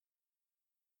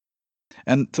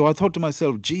And so I thought to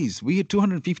myself, geez, we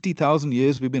 250,000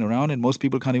 years we've been around and most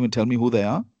people can't even tell me who they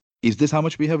are. Is this how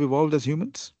much we have evolved as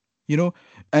humans? You know,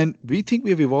 and we think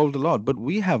we have evolved a lot, but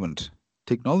we haven't.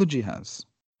 Technology has.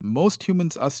 Most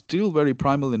humans are still very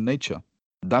primal in nature.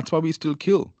 That's why we still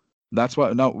kill. That's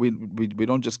why now we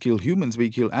don't just kill humans, we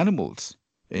kill animals.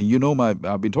 And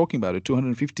I've been talking about it.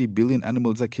 250 billion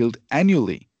animals are killed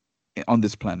annually on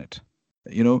this planet.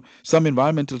 Some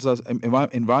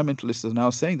environmentalists are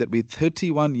now saying that we're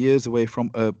 31 years away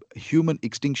from a human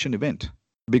extinction event.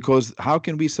 Because how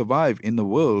can we survive in the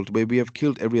world where we have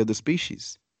killed every other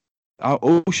species? Our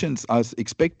oceans are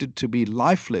expected to be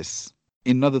lifeless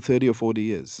in another 30 or 40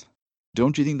 years.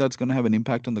 Don't you think that's going to have an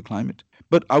impact on the climate?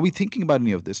 But are we thinking about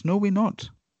any of this? No, we're not.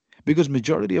 Because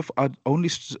majority of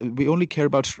we only care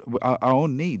about our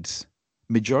own needs.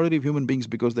 Majority of human beings,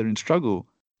 because they're in struggle,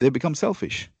 they become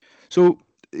selfish. So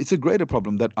it's a greater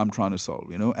problem that I'm trying to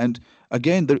solve, And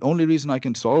again, the only reason I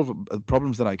can solve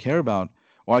problems that I care about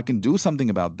or I can do something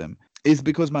about them is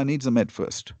because my needs are met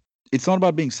first. It's not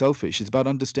about being selfish. It's about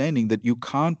understanding that you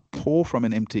can't pour from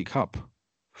an empty cup.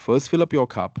 First fill up your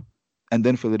cup and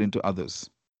then fill it into others,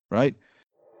 right?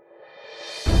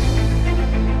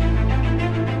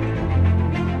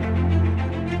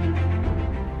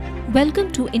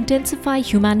 Welcome to Intensify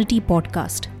Humanity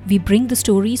podcast. We bring the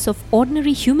stories of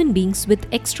ordinary human beings with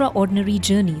extraordinary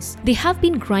journeys. They have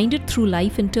been grinded through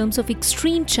life in terms of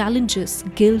extreme challenges,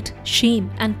 guilt, shame,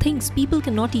 and things people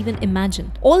cannot even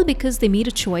imagine. All because they made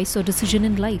a choice or decision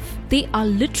in life. They are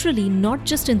literally not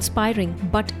just inspiring,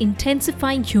 but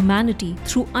intensifying humanity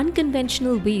through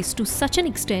unconventional ways to such an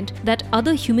extent that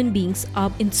other human beings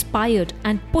are inspired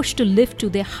and pushed to live to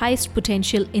their highest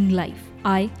potential in life.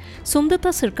 I,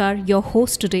 Somdata Sarkar, your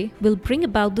host today, will bring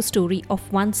about the story of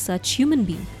one such human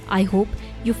being. I hope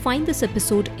you find this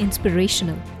episode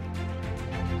inspirational.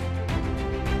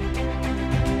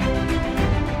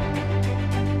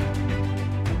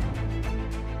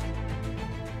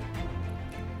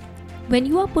 When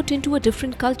you are put into a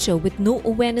different culture with no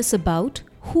awareness about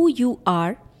who you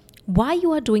are, why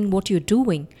you are doing what you're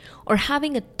doing, or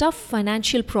having a tough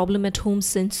financial problem at home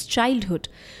since childhood,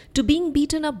 to being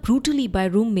beaten up brutally by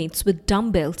roommates with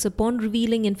dumbbells upon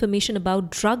revealing information about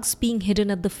drugs being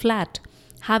hidden at the flat,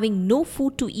 having no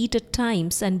food to eat at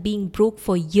times and being broke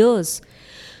for years,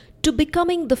 to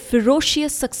becoming the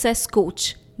ferocious success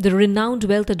coach, the renowned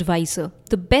wealth advisor,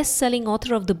 the best-selling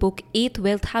author of the book 8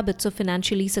 Wealth Habits of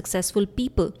Financially Successful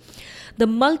People, the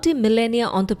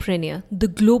multi-millennial entrepreneur, the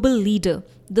global leader,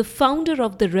 the founder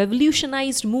of the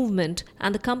revolutionized movement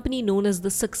and the company known as the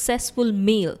Successful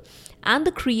Male, and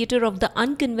the creator of the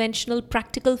unconventional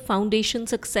practical foundation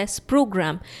success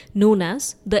program known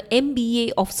as the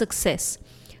MBA of Success.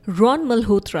 Ron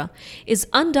Malhotra is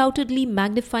undoubtedly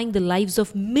magnifying the lives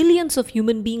of millions of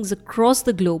human beings across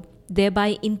the globe,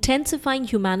 thereby intensifying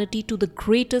humanity to the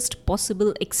greatest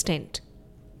possible extent.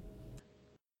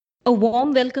 A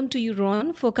warm welcome to you,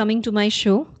 Ron, for coming to my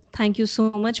show. Thank you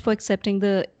so much for accepting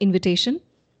the invitation.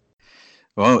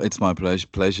 Well, it's my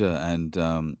pleasure, and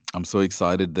I'm so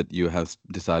excited that you have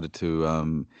decided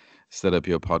to set up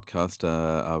your podcast.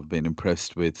 I've been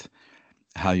impressed with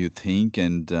how you think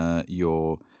and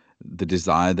the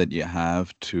desire that you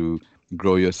have to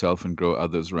grow yourself and grow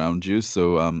others around you.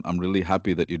 So I'm really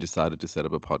happy that you decided to set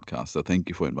up a podcast. So thank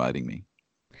you for inviting me.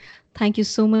 Thank you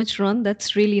so much, Ron.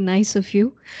 That's really nice of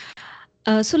you.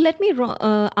 So let me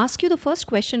ask you the first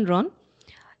question, Ron.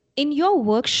 In your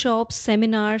workshops,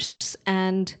 seminars,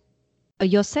 and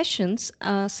your sessions,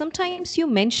 sometimes you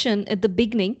mention at the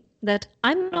beginning that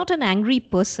I'm not an angry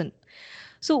person.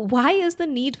 So why is the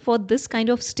need for this kind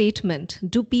of statement?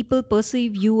 Do people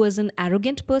perceive you as an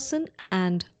arrogant person,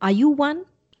 and are you one?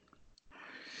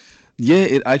 Yeah,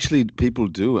 it actually people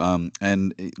do.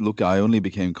 Look, I only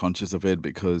became conscious of it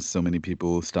because so many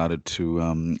people started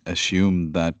to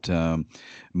assume that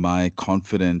my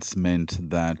confidence meant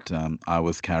that I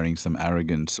was carrying some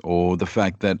arrogance, or the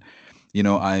fact that,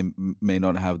 may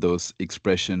not have those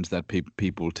expressions that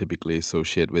people typically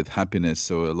associate with happiness.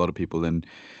 So a lot of people then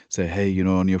say, hey,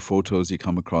 on your photos, you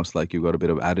come across like you got a bit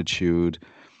of attitude.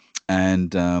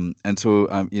 I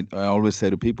always say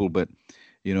to people, but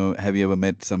have you ever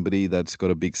met somebody that's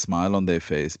got a big smile on their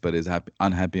face but is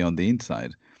unhappy on the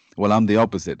inside? Well, I'm the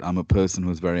opposite. I'm a person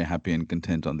who's very happy and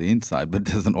content on the inside, but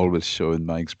doesn't always show in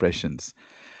my expressions.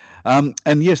 And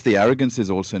yes, the arrogance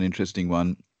is also an interesting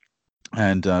one.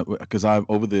 And because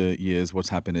over the years, what's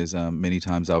happened is many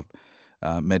times I've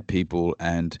met people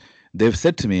and they've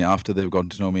said to me after they've gotten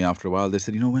to know me after a while, they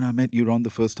said, when I met you, Ron, the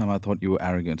first time I thought you were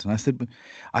arrogant. And I said,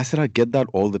 I get that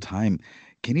all the time.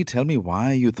 Can you tell me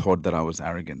why you thought that I was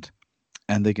arrogant?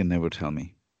 And they can never tell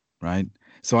me. right?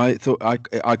 So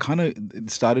I kind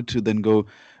of started to then go,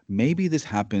 maybe this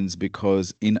happens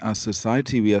because in our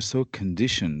society we are so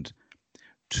conditioned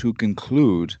to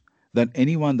conclude that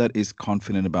anyone that is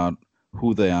confident about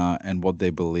who they are and what they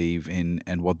believe in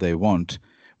and what they want,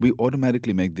 we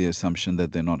automatically make the assumption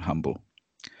that they're not humble.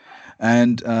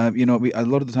 And we a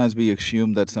lot of the times we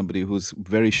assume that somebody who's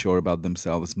very sure about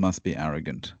themselves must be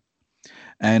arrogant.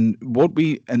 And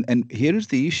and here is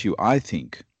the issue. I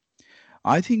think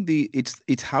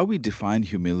it's how we define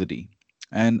humility.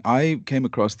 And I came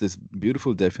across this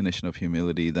beautiful definition of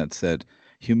humility that said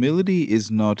humility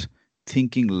is not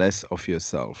thinking less of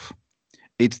yourself.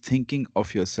 It's thinking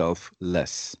of yourself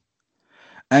less.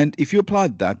 And if you apply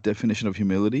that definition of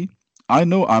humility, I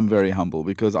know I'm very humble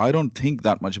because I don't think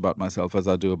that much about myself as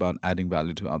I do about adding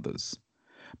value to others.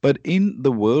 But in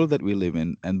the world that we live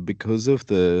in, and because of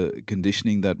the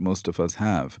conditioning that most of us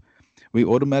have, we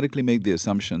automatically make the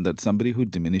assumption that somebody who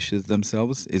diminishes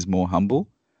themselves is more humble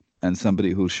and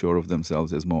somebody who's sure of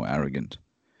themselves is more arrogant.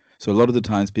 So a lot of the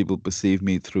times people perceive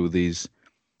me through these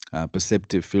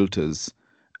perceptive filters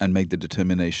and make the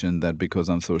determination that because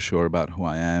I'm so sure about who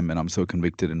I am and I'm so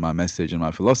convicted in my message and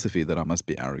my philosophy that I must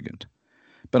be arrogant.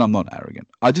 But I'm not arrogant.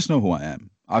 I just know who I am.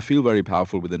 I feel very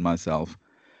powerful within myself.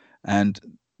 And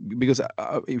because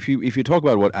if you talk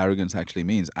about what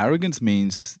arrogance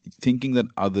means thinking that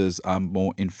others are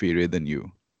more inferior than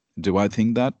you. Do I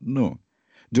think that? No.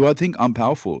 Do I think I'm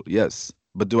powerful? Yes.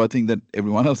 But do I think that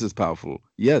everyone else is powerful?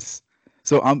 Yes.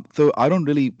 So I don't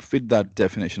really fit that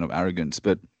definition of arrogance.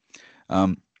 But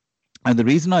um, and the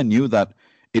reason I knew that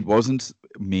it wasn't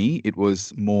me, it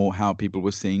was more how people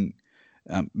were seeing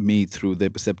me through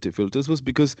their perceptive filters, was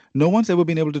because no one's ever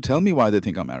been able to tell me why they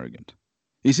think I'm arrogant.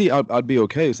 You see, I'd be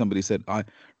okay if somebody said,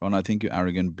 Ron, I think you're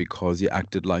arrogant because you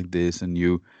acted like this and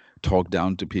you talk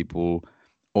down to people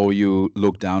or you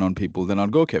look down on people. Then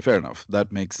I'd go, okay, fair enough.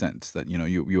 That makes sense that,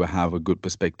 you have a good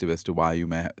perspective as to why you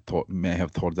may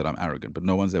have thought that I'm arrogant, but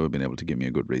no one's ever been able to give me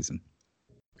a good reason.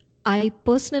 I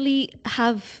personally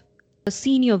have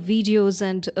seen your videos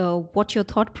and what your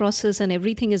thought process and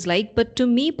everything is like, but to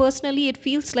me personally, it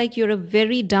feels like you're a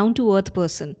very down to earth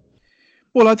person.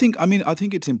 Well, I think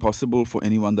it's impossible for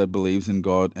anyone that believes in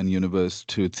God and universe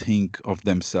to think of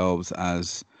themselves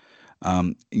as,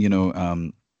 um, you know,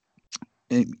 um,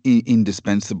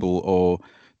 indispensable or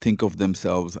think of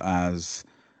themselves as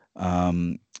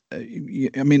everyone's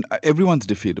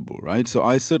defeatable, right? So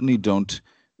I certainly don't.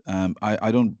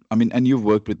 I don't. And you've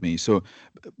worked with me, so.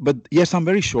 But yes, I'm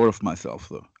very sure of myself,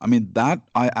 though. I mean, that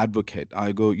I advocate.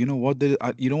 I go, you know what?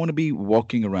 You don't want to be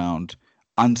walking around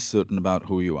uncertain about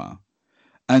who you are.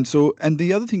 And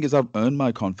the other thing is, I've earned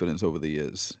my confidence over the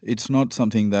years. It's not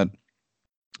something that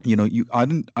I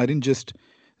didn't just.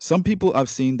 Some people I've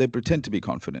seen, they pretend to be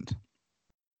confident.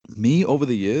 Me, over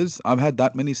the years, I've had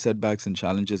that many setbacks and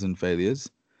challenges and failures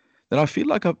that I feel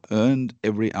like I've earned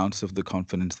every ounce of the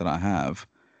confidence that I have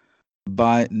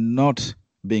by not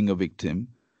being a victim,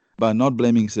 by not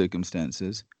blaming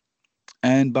circumstances,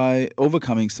 and by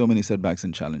overcoming so many setbacks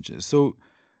and challenges. So,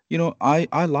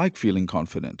 I like feeling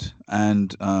confident.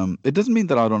 And it doesn't mean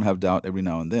that I don't have doubt every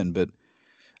now and then, but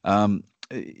um,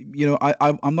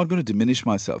 I'm not going to diminish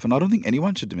myself, and I don't think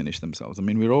anyone should diminish themselves. I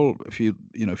mean, we're all, if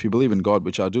you believe in God,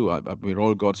 which I do, we're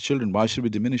all God's children. Why should we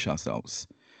diminish ourselves?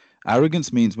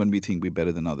 Arrogance means when we think we're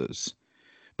better than others,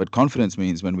 but confidence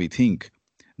means when we think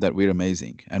that we're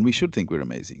amazing, and we should think we're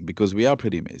amazing because we are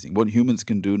pretty amazing. What humans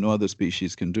can do, no other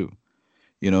species can do.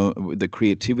 The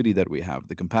creativity that we have,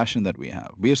 the compassion that we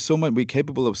have, we're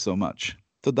capable of so much.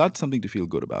 So that's something to feel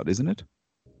good about, isn't it?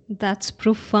 That's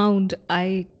profound.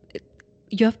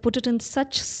 You have put it in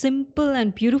such simple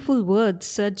and beautiful words,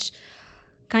 such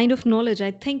kind of knowledge.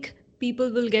 I think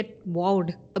people will get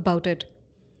wowed about it.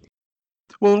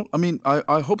 Well,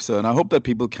 I hope so. And I hope that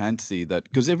people can see that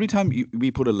because every time we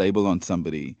put a label on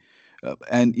somebody,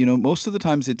 and, most of the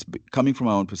times it's coming from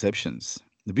our own perceptions.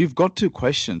 We've got to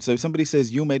question. So if somebody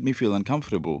says, you made me feel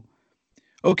uncomfortable,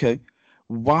 okay,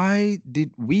 why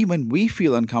did we, when we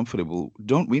feel uncomfortable,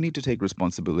 don't we need to take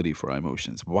responsibility for our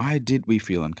emotions? Why did we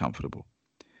feel uncomfortable?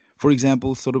 For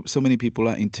example, sort of so many people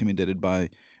are intimidated by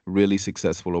really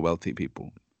successful or wealthy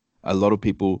people. A lot of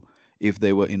people, if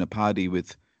they were in a party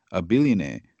with a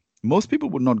billionaire, most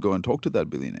people would not go and talk to that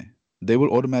billionaire. They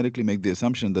will automatically make the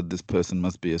assumption that this person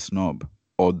must be a snob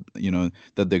or, that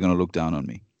they're going to look down on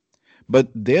me. But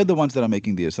they're the ones that are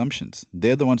making the assumptions.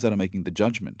 They're the ones that are making the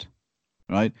judgment,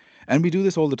 right? And we do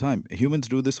this all the time. Humans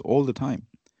do this all the time.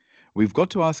 We've got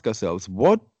to ask ourselves,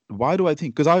 why do I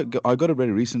think? Because I got it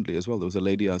very recently as well. There was a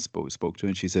lady I spoke to,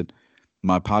 and she said,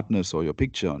 my partner saw your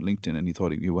picture on LinkedIn and he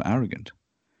thought you were arrogant.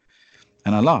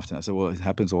 And I laughed and I said, well, it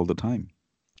happens all the time.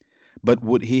 But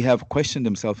would he have questioned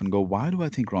himself and go, why do I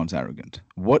think Ron's arrogant?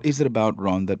 What is it about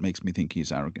Ron that makes me think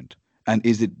he's arrogant? And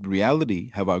is it reality?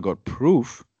 Have I got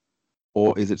proof?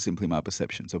 Or is it simply my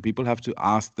perception? So people have to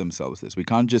ask themselves this. We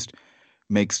can't just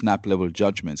make snap level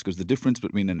judgments, because the difference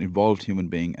between an evolved human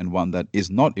being and one that is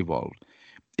not evolved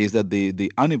is that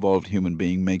the unevolved human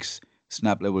being makes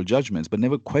snap level judgments but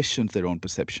never questions their own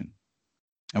perception.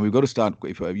 And we've got to start,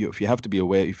 if you have to be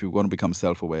aware, if you want to become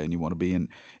self-aware and you want to be an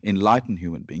enlightened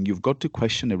human being, you've got to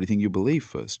question everything you believe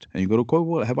first. And you've got to go,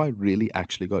 well, have I really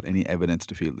actually got any evidence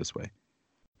to feel this way?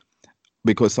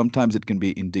 Because sometimes it can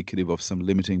be indicative of some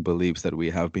limiting beliefs that we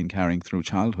have been carrying through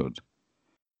childhood.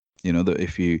 You know, that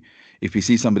if we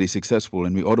see somebody successful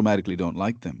and we automatically don't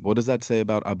like them, what does that say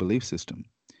about our belief system?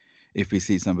 If we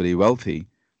see somebody wealthy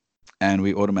and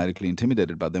we automatically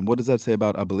intimidated by them, what does that say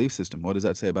about our belief system? What does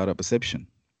that say about our perception?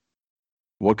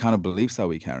 What kind of beliefs are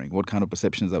we carrying? What kind of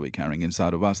perceptions are we carrying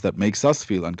inside of us that makes us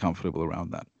feel uncomfortable around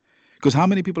that? Because how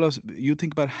many people are, you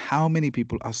think about how many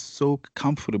people are so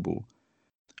comfortable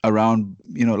around,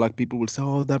 like people will say,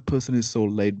 oh, that person is so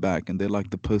laid back and they're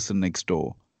like the person next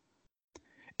door.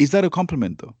 Is that a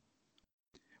compliment though?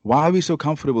 Why are we so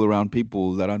comfortable around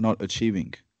people that are not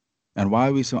achieving? And why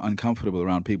are we so uncomfortable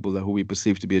around people who we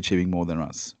perceive to be achieving more than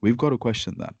us? We've got to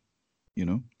question that, you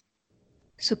know?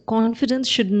 So, confidence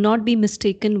should not be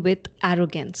mistaken with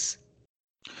arrogance.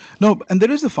 No, and there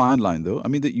is a fine line, though. I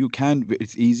mean, that you can.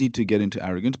 It's easy to get into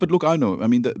arrogance, but look, I know. I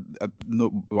mean,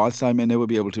 no, whilst I may never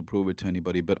be able to prove it to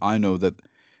anybody, but I know that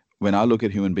when I look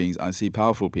at human beings, I see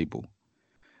powerful people.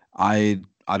 I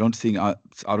don't think I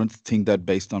don't think that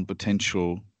based on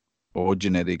potential or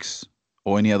genetics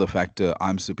or any other factor,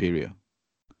 I'm superior.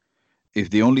 If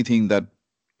the only thing that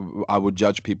I would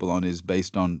judge people on is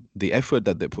based on the effort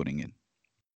that they're putting in.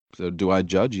 So, do I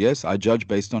judge? Yes, I judge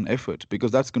based on effort because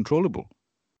that's controllable.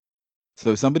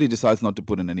 So if somebody decides not to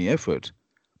put in any effort,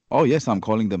 oh yes, I'm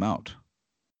calling them out.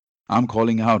 I'm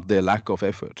calling out their lack of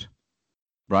effort,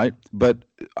 right? But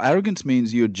arrogance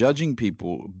means you're judging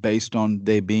people based on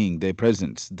their being, their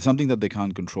presence, something that they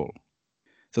can't control.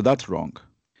 So that's wrong.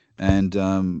 And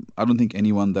I don't think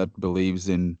anyone that believes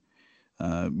in,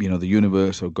 the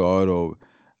universe or God or,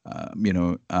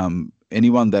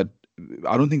 anyone that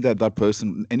I don't think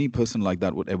that any person like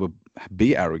that would ever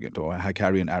be arrogant or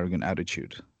carry an arrogant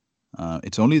attitude.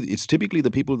 It's typically the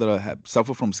people that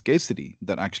suffer from scarcity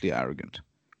that actually are arrogant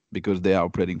because they are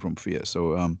operating from fear.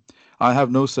 So I have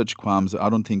no such qualms. I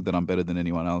don't think that I'm better than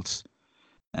anyone else.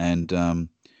 And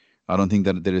I don't think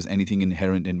that there is anything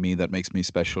inherent in me that makes me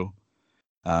special.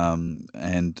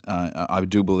 And I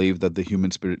do believe that the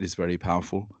human spirit is very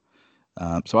powerful.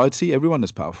 So I'd see everyone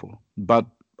as powerful. But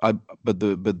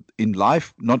in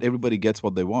life, not everybody gets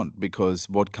what they want because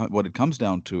what it comes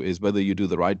down to is whether you do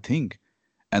the right thing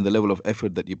and the level of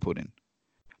effort that you put in.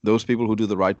 Those people who do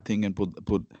the right thing and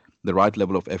put the right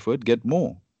level of effort get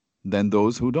more than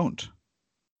those who don't.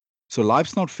 So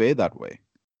life's not fair that way.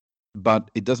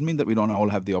 But it doesn't mean that we don't all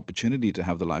have the opportunity to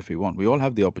have the life we want. We all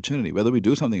have the opportunity. Whether we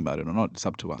do something about it or not, it's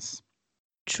up to us.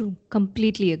 True,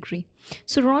 completely agree.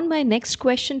 So, Ron, my next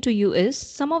question to you is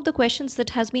some of the questions that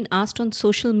has been asked on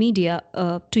social media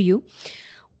to you.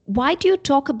 Why do you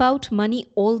talk about money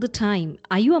all the time?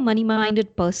 Are you a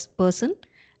money-minded person?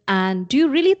 And do you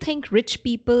really think rich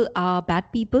people are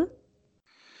bad people?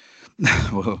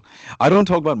 Well, I don't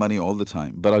talk about money all the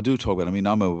time, but I do talk about. I mean,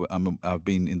 I've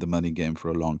been in the money game for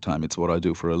a long time. It's what I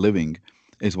do for a living.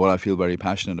 It's what I feel very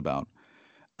passionate about.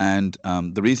 And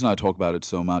the reason I talk about it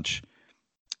so much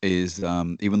is,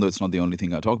 even though it's not the only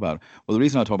thing I talk about, well, the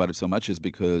reason I talk about it so much is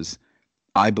because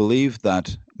I believe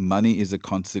that money is a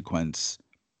consequence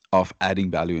of adding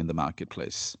value in the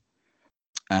marketplace.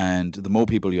 And the more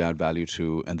people you add value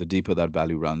to, and the deeper that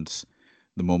value runs,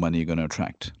 the more money you're going to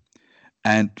attract.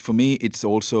 And for me, it's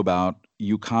also about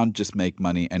you can't just make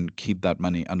money and keep that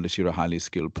money unless you're a highly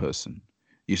skilled person.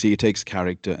 You see, it takes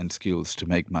character and skills to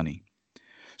make money.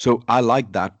 So I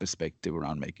like that perspective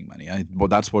around making money. Well,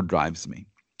 that's what drives me.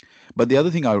 But the other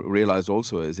thing I realized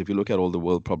also is if you look at all the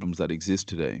world problems that exist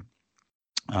today,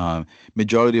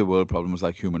 majority of world problems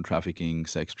like human trafficking,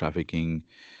 sex trafficking,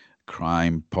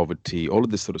 crime, poverty, all of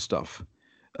this sort of stuff,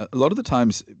 a lot of the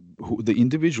times the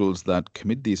individuals that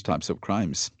commit these types of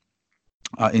crimes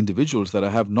are individuals that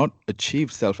have not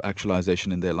achieved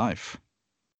self-actualization in their life.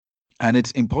 And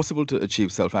it's impossible to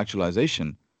achieve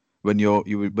self-actualization when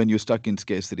you're stuck in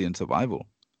scarcity and survival.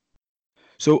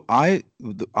 So I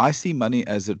see money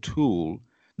as a tool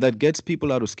that gets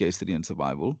people out of scarcity and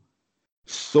survival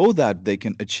so that they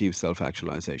can achieve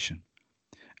self-actualization.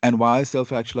 And why is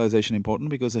self-actualization important?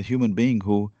 Because a human being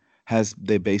who has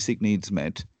their basic needs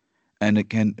met and it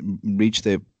can reach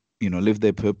their, live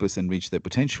their purpose and reach their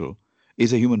potential,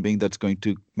 is a human being that's going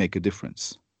to make a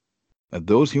difference.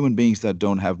 Those human beings that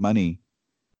don't have money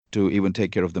to even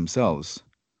take care of themselves,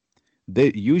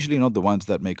 they're usually not the ones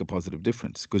that make a positive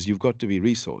difference, because you've got to be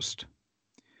resourced.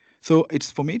 So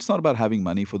it's, for me, it's not about having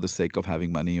money for the sake of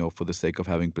having money or for the sake of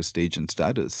having prestige and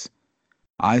status.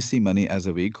 I see money as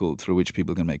a vehicle through which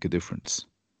people can make a difference,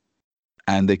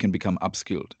 and they can become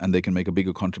upskilled, and they can make a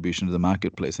bigger contribution to the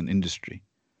marketplace and industry.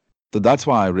 So that's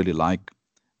why I really like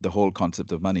the whole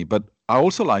concept of money. But I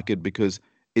also like it because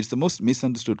it's the most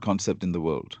misunderstood concept in the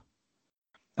world.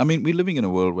 I mean, we're living in a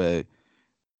world where,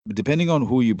 depending on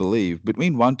who you believe,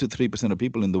 between 1 to 3% of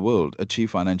people in the world achieve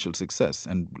financial success.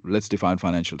 And let's define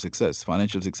financial success.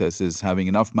 Financial success is having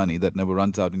enough money that never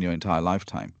runs out in your entire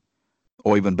lifetime.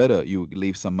 Or even better, you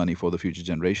leave some money for the future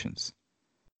generations.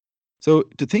 So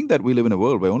to think that we live in a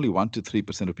world where only 1 to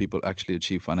 3% of people actually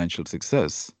achieve financial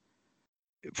success,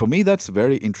 for me, that's a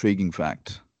very intriguing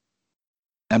fact.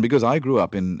 And because I grew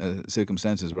up in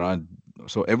circumstances where I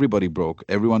saw everybody broke,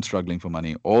 everyone struggling for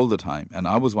money all the time, and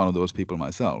I was one of those people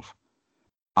myself,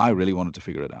 I really wanted to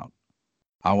figure it out.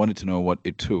 I wanted to know what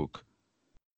it took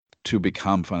to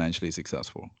become financially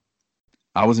successful.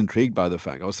 I was intrigued by the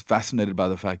fact, I was fascinated by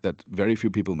the fact that very few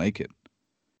people make it.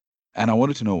 And I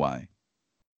wanted to know why.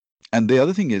 And the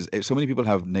other thing is, so many people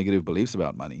have negative beliefs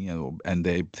about money, and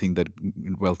they think that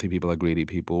wealthy people are greedy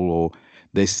people, or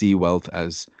they see wealth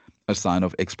as a sign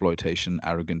of exploitation,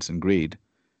 arrogance, and greed.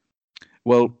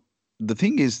 Well, the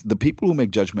thing is, the people who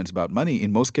make judgments about money,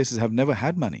 in most cases, have never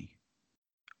had money.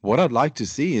 What I'd like to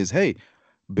see is, hey,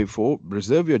 before,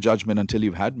 reserve your judgment until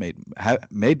you've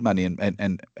made money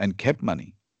and kept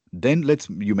money. Then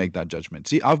you make that judgment.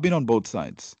 See, I've been on both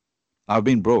sides. I've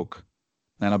been broke,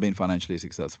 and I've been financially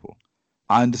successful.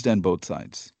 I understand both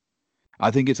sides.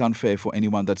 I think it's unfair for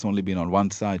anyone that's only been on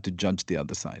one side to judge the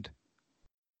other side.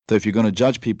 So if you're going to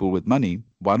judge people with money,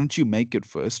 why don't you make it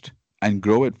first and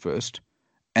grow it first,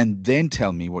 and then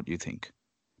tell me what you think?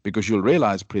 Because you'll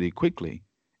realize pretty quickly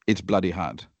it's bloody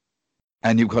hard.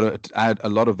 And you've got to add a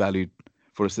lot of value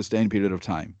for a sustained period of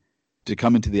time to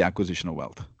come into the acquisition of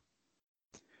wealth.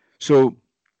 So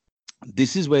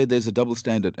this is where there's a double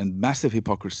standard and massive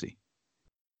hypocrisy.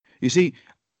 You see,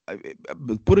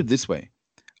 put it this way.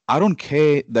 I don't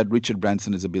care that Richard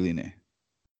Branson is a billionaire.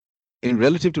 In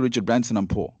relative to Richard Branson, I'm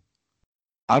poor.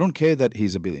 I don't care that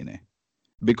he's a billionaire.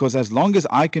 Because as long as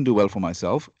I can do well for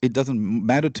myself, it doesn't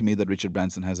matter to me that Richard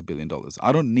Branson has $1 billion.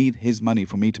 I don't need his money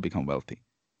for me to become wealthy.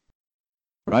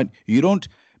 Right? You don't,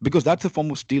 because that's a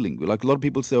form of stealing. Like a lot of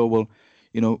people say, oh, well,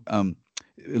 a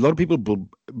lot of people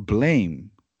blame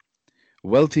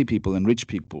wealthy people and rich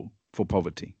people for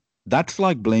poverty. That's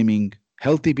like blaming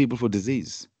healthy people for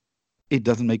disease. It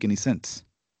doesn't make any sense.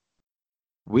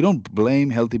 We don't blame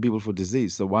healthy people for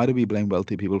disease. So why do we blame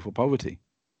wealthy people for poverty?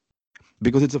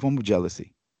 Because it's a form of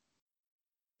jealousy.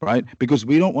 Right? Because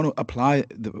we don't want to apply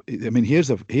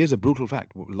here's a brutal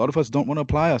fact. A lot of us don't want to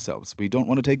apply ourselves. We don't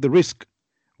want to take the risk.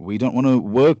 We don't want to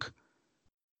work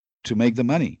to make the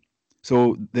money.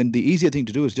 So then the easier thing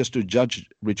to do is just to judge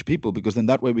rich people, because then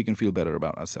that way we can feel better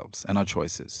about ourselves and our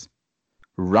choices,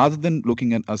 rather than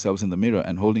looking at ourselves in the mirror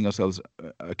and holding ourselves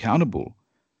accountable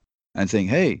and saying,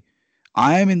 hey,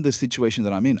 I am in the situation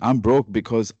that I'm in. I'm broke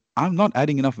because I'm not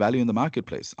adding enough value in the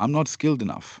marketplace. I'm not skilled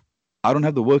enough. I don't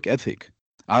have the work ethic.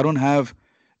 I don't have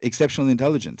exceptional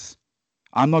intelligence.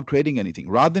 I'm not creating anything.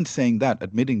 Rather than saying that,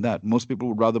 admitting that, most people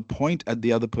would rather point at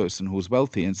the other person who's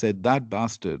wealthy and say, that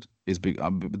bastard is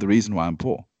the reason why I'm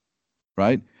poor,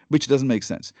 right? Which doesn't make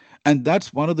sense. And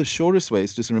that's one of the surest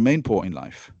ways to remain poor in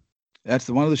life. That's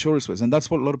one of the surest ways. And that's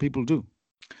what a lot of people do.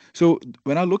 So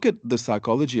when I look at the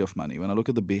psychology of money, when I look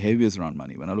at the behaviors around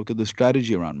money, when I look at the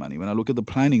strategy around money, when I look at the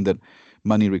planning that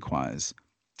money requires,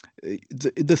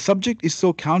 the subject is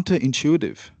so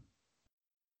counterintuitive,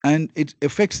 and it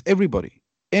affects everybody.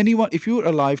 Anyone, if you're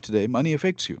alive today, money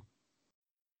affects you,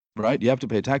 right? You have to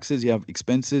pay taxes, you have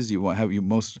expenses,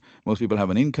 most people have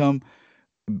an income.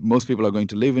 Most people are going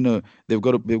to live they've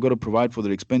got to provide for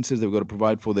their expenses, they've got to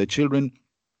provide for their children.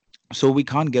 So we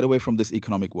can't get away from this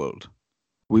economic world.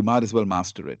 We might as well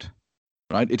master it,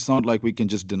 right? It's not like we can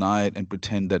just deny it and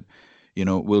pretend that,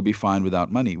 we'll be fine without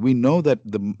money. We know that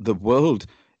the world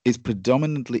is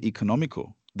predominantly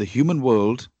economical. The human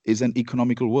world is an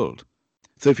economical world.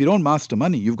 So if you don't master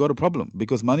money, you've got a problem,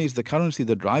 because money is the currency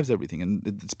that drives everything. And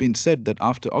it's been said that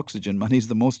after oxygen, money is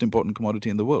the most important commodity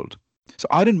in the world. So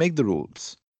I didn't make the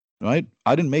rules, right?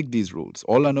 I didn't make these rules.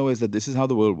 All I know is that this is how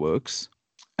the world works.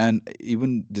 And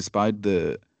even despite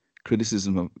the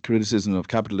criticism of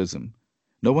capitalism,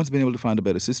 no one's been able to find a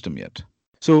better system yet.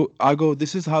 So I go,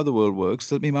 this is how the world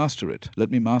works. Let me master it. Let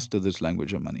me master this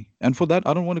language of money. And for that,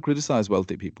 I don't want to criticize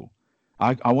wealthy people.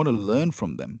 I want to learn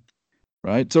from them,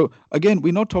 right? So again,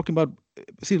 we're not talking about,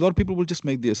 see, a lot of people will just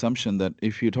make the assumption that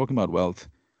if you're talking about wealth,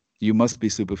 you must be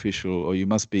superficial or you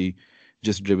must be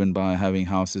just driven by having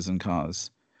houses and cars.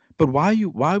 But why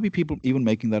are we people even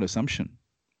making that assumption?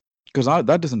 Because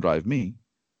that doesn't drive me.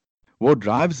 What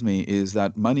drives me is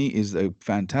that money is a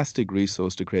fantastic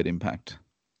resource to create impact.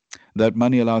 That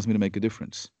money allows me to make a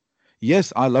difference.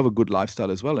 Yes, I love a good lifestyle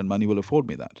as well, and money will afford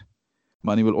me that.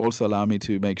 Money will also allow me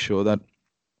to make sure that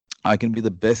I can be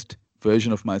the best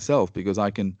version of myself because I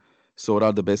can sort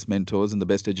out the best mentors and the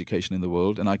best education in the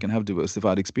world, and I can have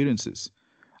diversified experiences.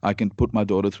 I can put my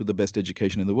daughter through the best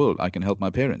education in the world. I can help my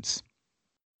parents,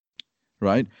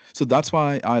 right? So that's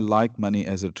why I like money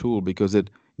as a tool because it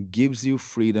gives you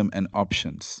freedom and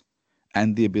options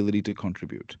and the ability to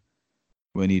contribute.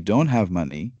 When you don't have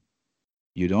money,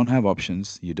 you don't have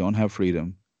options, you don't have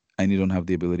freedom, and you don't have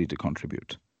the ability to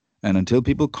contribute. And until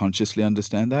people consciously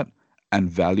understand that and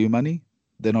value money,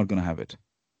 they're not going to have it.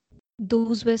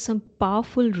 Those were some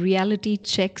powerful reality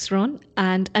checks, Ron.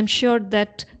 And I'm sure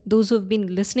that those who've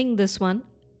been listening this one,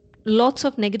 lots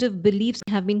of negative beliefs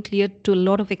have been cleared to a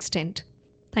lot of extent.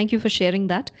 Thank you for sharing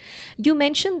that. You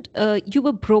mentioned you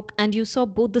were broke and you saw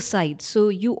both the sides. So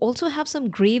you also have some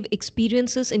grave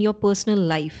experiences in your personal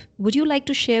life. Would you like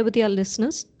to share with your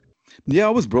listeners? Yeah, I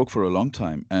was broke for a long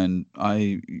time, and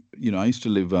I used to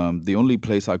live. The only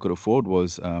place I could afford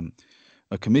was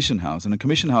a commission house, and a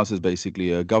commission house is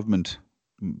basically a government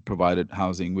provided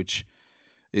housing, which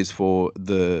is for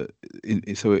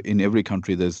so in every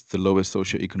country there's the lowest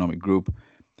socioeconomic group,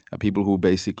 people who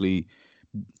basically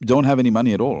don't have any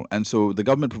money at all, and so the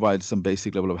government provides some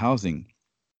basic level of housing.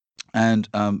 And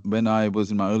when I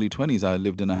was in my early 20s, I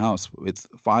lived in a house with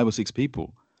 5 or 6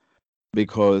 people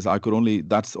because I could only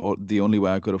that's the only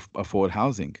way I could afford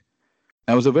housing.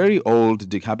 And it was a very old,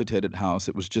 decapitated house.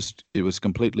 It was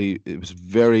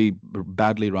very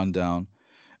badly run down.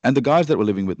 And the guys that were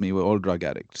living with me were all drug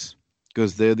addicts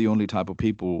because they're the only type of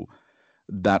people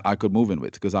that I could move in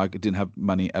with because I didn't have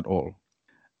money at all.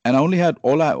 And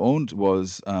all I owned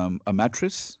was a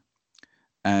mattress,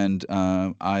 and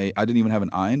I didn't even have an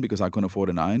iron because I couldn't afford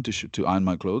an iron to iron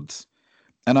my clothes.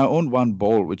 And I owned one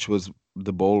bowl, which was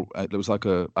the bowl. It was like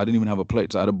I didn't even have a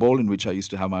plate. So I had a bowl in which I used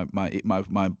to have my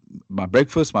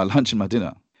breakfast, my lunch, and my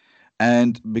dinner.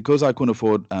 And because I couldn't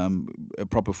afford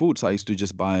proper food, so I used to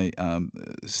just buy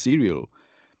cereal,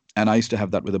 and I used to have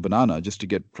that with a banana just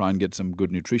to try and get some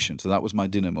good nutrition. So that was my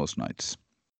dinner most nights.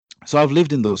 So I've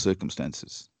lived in those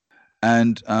circumstances,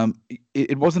 and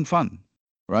it wasn't fun,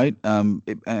 right? And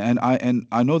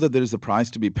I know that there is a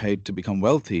price to be paid to become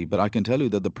wealthy, but I can tell you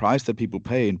that the price that people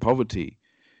pay in poverty,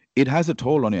 it has a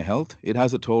toll on your health, it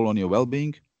has a toll on your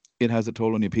well-being, it has a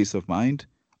toll on your peace of mind,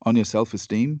 on your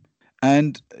self-esteem.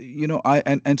 And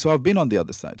and so I've been on the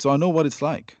other side, so I know what it's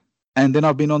like. And then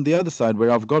I've been on the other side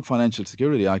where I've got financial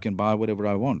security. I can buy whatever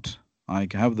I want. I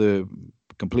can have the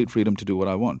complete freedom to do what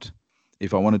I want.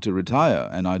 If I wanted to retire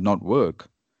and I'd not work,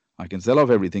 I can sell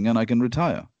off everything and I can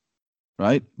retire,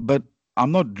 right? But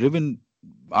I'm not driven.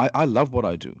 I love what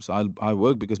I do. So I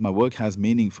work because my work has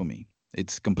meaning for me.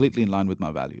 It's completely in line with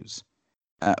my values.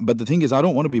 But the thing is, I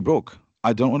don't want to be broke.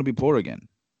 I don't want to be poor again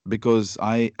because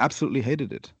I absolutely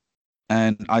hated it.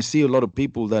 And I see a lot of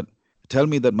people that tell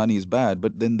me that money is bad,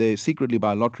 but then they secretly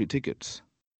buy lottery tickets.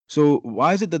 So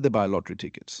why is it that they buy lottery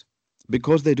tickets?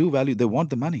 Because they want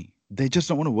the money. They just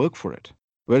don't want to work for it.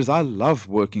 Whereas I love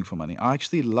working for money. I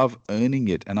actually love earning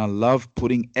it and I love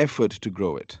putting effort to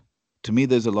grow it. To me,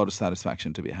 there's a lot of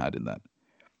satisfaction to be had in that.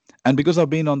 And because I've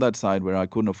been on that side where I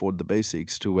couldn't afford the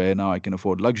basics to where now I can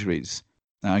afford luxuries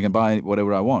and I can buy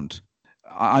whatever I want,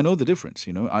 I know the difference,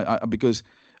 because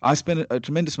I spend a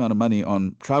tremendous amount of money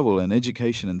on travel and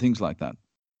education and things like that.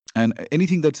 And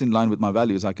anything that's in line with my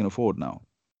values, I can afford now.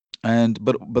 And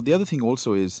but the other thing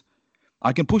also is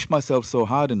I can push myself so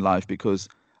hard in life because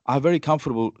I have very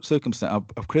comfortable circumstance.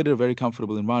 I've created a very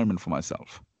comfortable environment for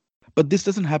myself. But this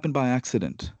doesn't happen by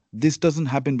accident. This doesn't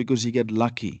happen because you get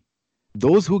lucky.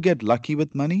 Those who get lucky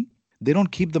with money, they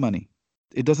don't keep the money.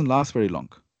 It doesn't last very long.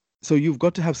 So you've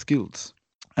got to have skills.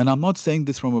 And I'm not saying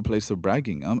this from a place of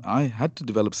bragging. I had to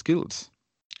develop skills.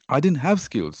 I didn't have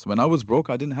skills. When I was broke,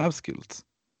 I didn't have skills.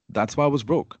 That's why I was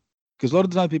broke. Because a lot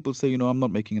of the time people say, I'm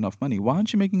not making enough money. Why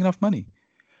aren't you making enough money?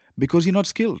 Because you're not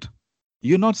skilled.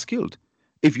 You're not skilled.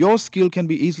 If your skill can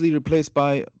be easily replaced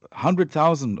by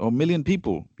 100,000 or million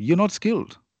people, you're not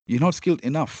skilled. You're not skilled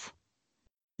enough.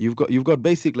 You've got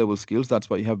basic level skills. That's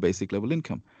why you have basic level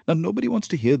income. Now, nobody wants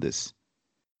to hear this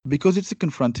because it's a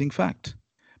confronting fact.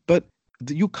 But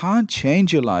You can't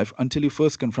change your life until you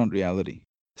first confront reality.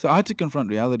 So I had to confront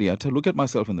reality. I had to look at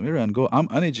myself in the mirror and go, I'm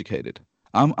uneducated.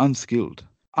 I'm unskilled.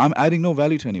 I'm adding no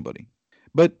value to anybody.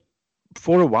 But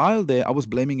for a while there, I was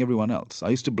blaming everyone else. I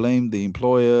used to blame the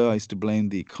employer. I used to blame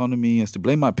the economy. I used to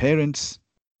blame my parents.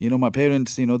 My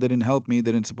parents, they didn't help me.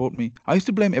 They didn't support me. I used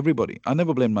to blame everybody. I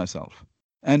never blamed myself.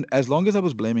 And as long as I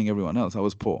was blaming everyone else, I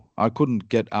was poor. I couldn't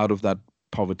get out of that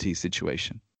poverty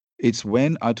situation. It's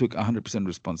when I took 100%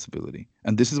 responsibility.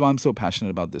 And this is why I'm so passionate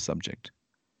about this subject,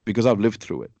 because I've lived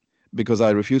through it, because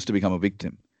I refused to become a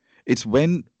victim. It's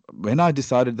when I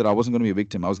decided that I wasn't going to be a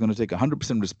victim, I was going to take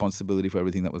 100% responsibility for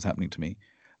everything that was happening to me.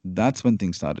 That's when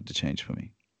things started to change for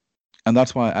me. And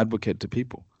that's why I advocate to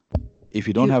people. If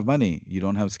you don't You have money, you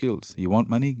don't have skills. You want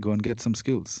money, go and get some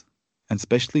skills. And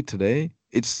especially today,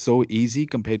 it's so easy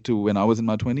compared to when I was in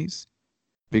my 20s,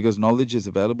 because knowledge is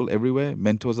available everywhere,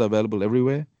 mentors are available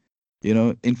everywhere,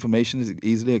 information is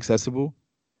easily accessible.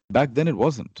 Back then it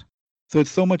wasn't. So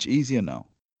it's so much easier now.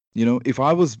 If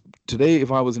I was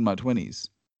in my 20s,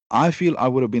 I feel I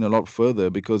would have been a lot further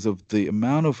because of the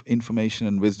amount of information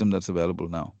and wisdom that's available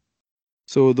now.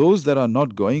 So those that are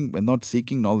not going and not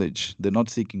seeking knowledge, they're not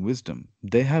seeking wisdom,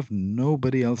 they have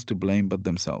nobody else to blame but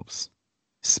themselves.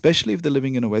 Especially if they're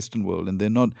living in a Western world and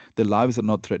their lives are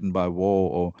not threatened by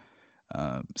war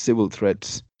or civil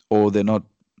threats, or they're not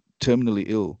terminally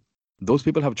ill. Those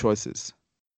people have choices.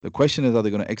 The question is, are they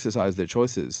going to exercise their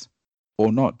choices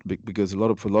or not? Because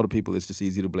for a lot of people, it's just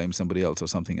easy to blame somebody else or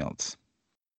something else.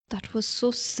 That was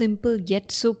so simple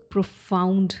yet so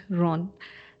profound, Ron.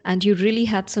 And you really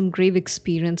had some grave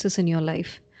experiences in your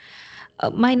life.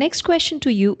 My next question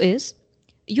to you is,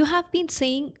 you have been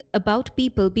saying about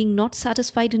people being not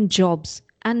satisfied in jobs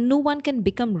and no one can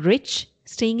become rich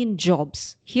staying in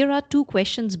jobs. Here are two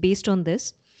questions based on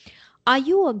this. Are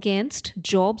you against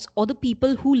jobs or the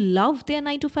people who love their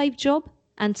 9 to 5 job?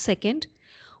 And second,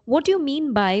 what do you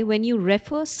mean by when you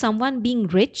refer someone being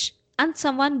rich and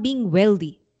someone being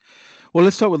wealthy? Well,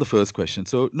 let's start with the first question.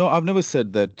 So, no, I've never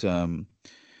said that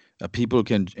people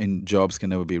in jobs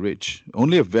can never be rich.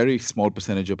 Only a very small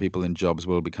percentage of people in jobs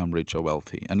will become rich or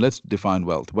wealthy. And let's define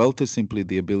wealth. Wealth is simply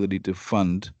the ability to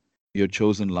fund your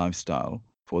chosen lifestyle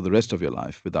for the rest of your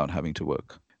life without having to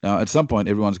work. Now, at some point,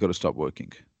 everyone's got to stop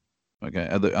working. Okay,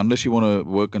 unless you want to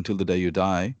work until the day you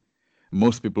die,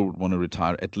 most people would want to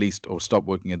retire at least or stop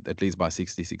working at least by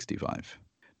 60, 65.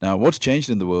 Now, what's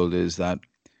changed in the world is that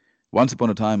once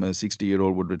upon a time, a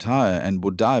 60-year-old would retire and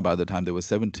would die by the time they were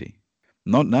 70.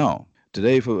 Not now.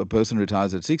 Today, if a person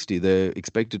retires at 60, they're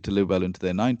expected to live well into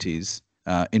their 90s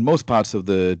in most parts of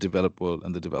the developed world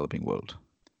and the developing world.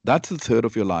 That's a third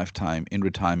of your lifetime in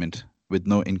retirement with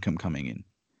no income coming in.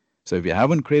 So if you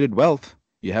haven't created wealth,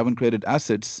 you haven't created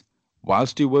assets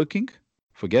whilst you're working,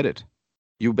 forget it.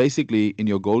 You basically, in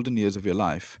your golden years of your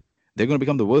life, they're going to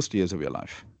become the worst years of your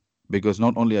life. Because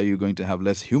not only are you going to have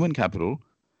less human capital,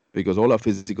 because all our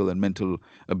physical and mental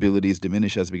abilities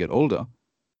diminish as we get older,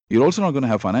 you're also not going to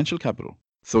have financial capital.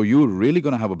 So you're really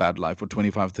going to have a bad life for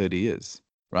 25, 30 years,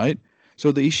 right?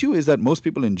 So the issue is that most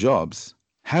people in jobs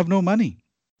have no money.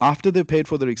 After they've paid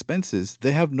for their expenses,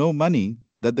 they have no money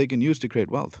that they can use to create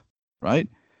wealth, right?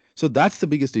 So that's the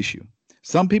biggest issue.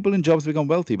 Some people in jobs become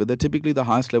wealthy, but they're typically the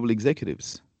highest level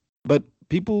executives. But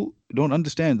people don't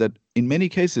understand that in many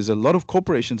cases, a lot of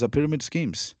corporations are pyramid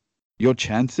schemes. Your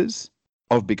chances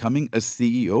of becoming a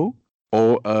CEO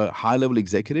or a high level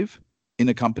executive in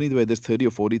a company where there's 30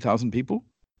 or 40,000 people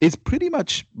is pretty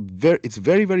much it's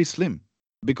very, very slim,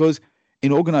 because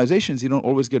in organizations, you don't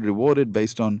always get rewarded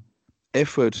based on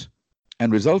effort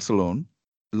and results alone.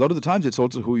 A lot of the times it's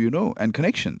also who you know and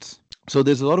connections. So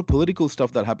there's a lot of political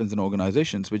stuff that happens in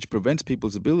organizations which prevents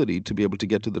people's ability to be able to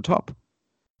get to the top.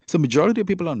 So majority of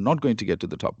people are not going to get to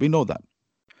the top. We know that.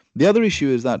 The other issue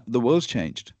is that the world's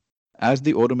changed. As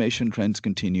the automation trends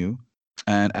continue,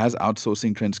 and as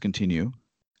outsourcing trends continue,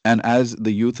 and as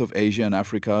the youth of Asia and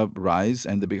Africa rise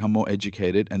and they become more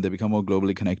educated and they become more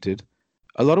globally connected,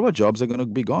 a lot of our jobs are going to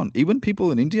be gone. Even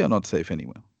people in India are not safe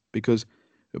anymore, because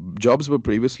jobs were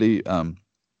previously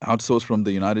outsourced from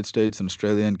the United States and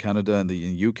Australia and Canada and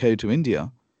the UK to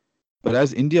India. But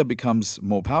as India becomes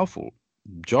more powerful,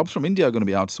 jobs from India are going to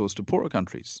be outsourced to poorer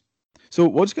countries. So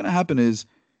what's going to happen is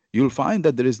you'll find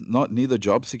that there is neither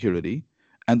job security,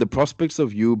 and the prospects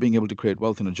of you being able to create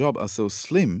wealth in a job are so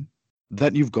slim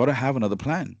that you've got to have another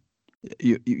plan.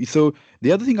 So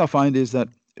the other thing I find is that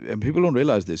people don't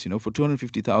realize this, for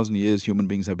 250,000 years, human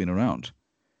beings have been around.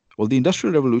 Well, the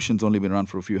Industrial Revolution's only been around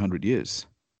for a few hundred years.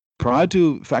 Prior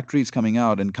to factories coming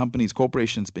out and companies,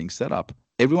 corporations being set up,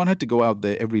 everyone had to go out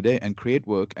there every day and create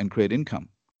work and create income.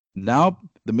 Now,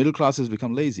 the middle class has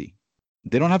become lazy.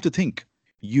 They don't have to think.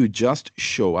 You just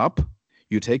show up,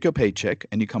 you take your paycheck,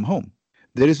 and you come home.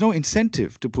 There is no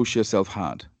incentive to push yourself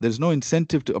hard. There's no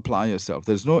incentive to apply yourself.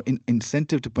 There's no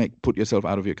incentive to put yourself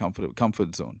out of your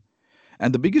comfort zone.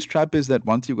 And the biggest trap is that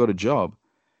once you've got a job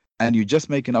and you just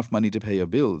make enough money to pay your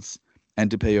bills and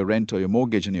to pay your rent or your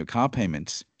mortgage and your car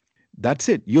payments, that's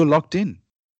it. You're locked in.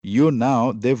 You're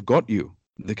now, they've got you.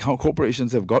 The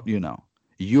corporations have got you now.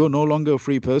 You're no longer a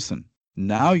free person.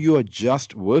 Now you are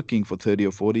just working for 30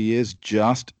 or 40 years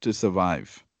just to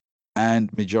survive.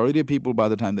 And majority of people, by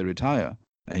the time they retire,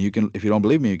 and you can, if you don't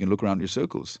believe me, you can look around your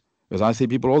circles. Because I see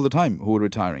people all the time who are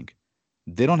retiring.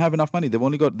 They don't have enough money.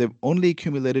 They've only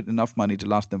accumulated enough money to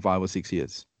last them 5 or 6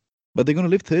 years. But they're going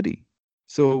to live 30.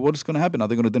 So what's going to happen? Are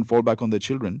they going to then fall back on their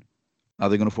children? Are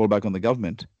they going to fall back on the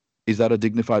government? Is that a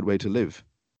dignified way to live?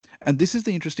 And this is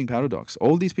the interesting paradox.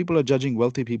 All these people are judging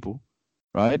wealthy people,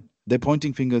 right? They're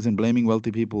pointing fingers and blaming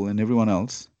wealthy people and everyone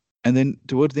else. And then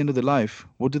towards the end of their life,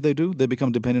 what do? They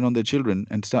become dependent on their children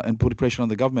and start and put pressure on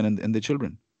the government and their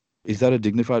children. Is that a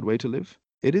dignified way to live?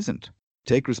 It isn't.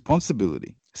 Take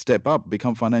responsibility, step up,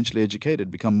 become financially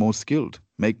educated, become more skilled,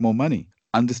 make more money,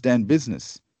 understand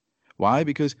business. Why?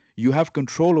 Because you have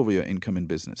control over your income in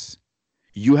business.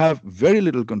 You have very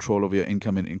little control over your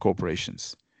income in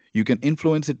corporations. You can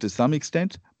influence it to some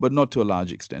extent, but not to a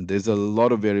large extent. There's a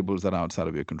lot of variables that are outside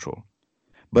of your control.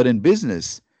 But in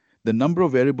business, the number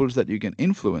of variables that you can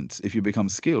influence if you become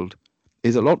skilled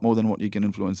is a lot more than what you can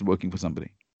influence working for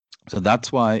somebody. So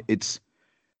that's why it's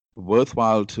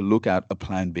worthwhile to look at a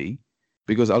plan B,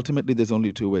 because ultimately there's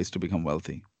only two ways to become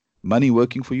wealthy: money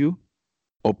working for you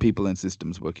or people and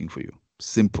systems working for you.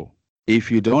 Simple.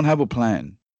 If you don't have a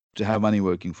plan to have money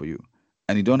working for you,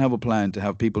 and you don't have a plan to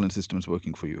have people and systems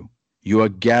working for you, you are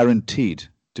guaranteed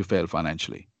to fail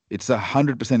financially. It's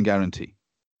 100% guarantee,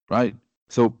 right?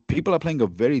 So people are playing a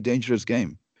very dangerous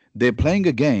game. They're playing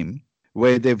a game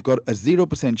where they've got a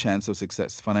 0% chance of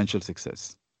success, financial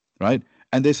success, right?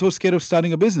 And they're so scared of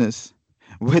starting a business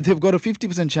where they've got a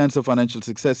 50% chance of financial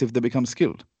success if they become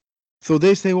skilled. So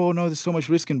they say, oh, no, there's so much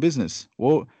risk in business.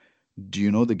 Well, do you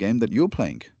know the game that you're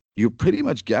playing? You're pretty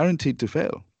much guaranteed to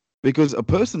fail, because a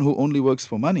person who only works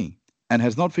for money and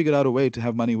has not figured out a way to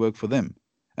have money work for them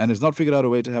and has not figured out a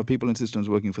way to have people and systems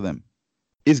working for them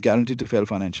is guaranteed to fail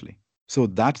financially. So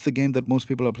that's the game that most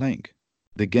people are playing.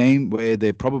 The game where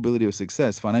the probability of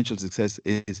success, financial success,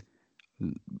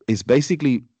 is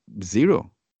basically zero.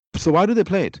 So why do they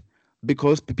play it?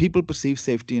 Because people perceive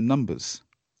safety in numbers.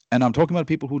 And I'm talking about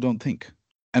people who don't think.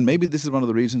 And maybe this is one of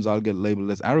the reasons I'll get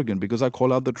labeled as arrogant, because I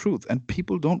call out the truth and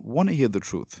people don't want to hear the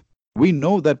truth. We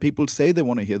know that people say they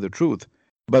want to hear the truth,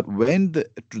 but when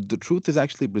the truth is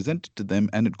actually presented to them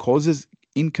and it causes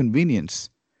inconvenience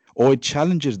or it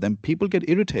challenges them, people get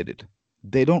irritated.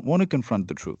 They don't want to confront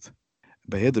the truth.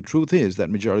 But here the truth is that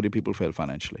majority of people fail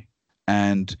financially.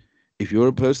 And if you're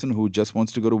a person who just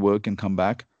wants to go to work and come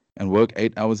back and work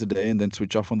 8 hours a day and then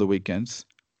switch off on the weekends,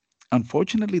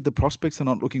 unfortunately, the prospects are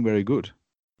not looking very good.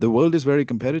 The world is very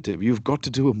competitive. You've got to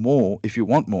do more if you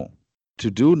want more. To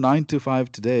do 9 to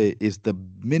 5 today is the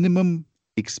minimum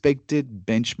expected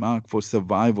benchmark for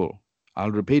survival. I'll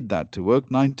repeat that. To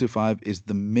work 9 to 5 is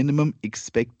the minimum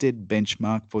expected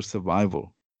benchmark for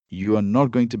survival. You are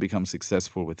not going to become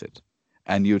successful with it.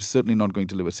 And you're certainly not going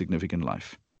to live a significant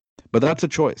life. But that's a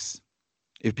choice.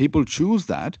 If people choose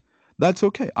that, that's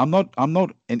okay. I'm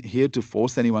not here to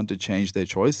force anyone to change their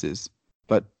choices,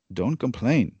 but don't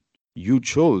complain. You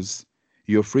chose.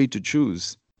 You're free to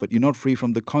choose, but you're not free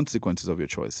from the consequences of your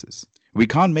choices. We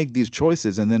can't make these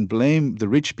choices and then blame the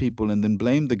rich people and then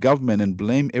blame the government and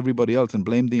blame everybody else and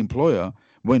blame the employer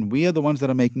when we are the ones that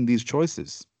are making these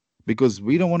choices, because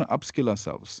we don't want to upskill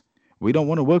ourselves. We don't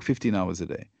want to work 15 hours a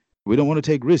day. We don't want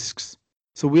to take risks.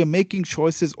 So we are making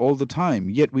choices all the time,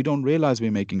 yet we don't realize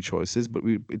we're making choices, but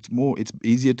it's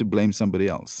easier to blame somebody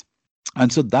else.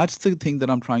 And so that's the thing that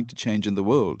I'm trying to change in the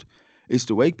world, is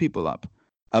to wake people up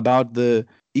about the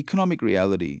economic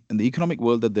reality and the economic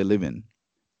world that they live in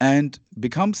and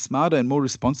become smarter and more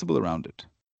responsible around it.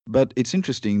 But it's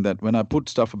interesting that when I put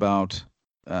stuff about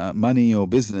money or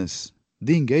business,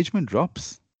 the engagement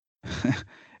drops.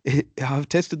 I've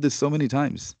tested this so many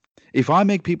times. If I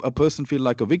make a person feel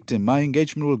like a victim, my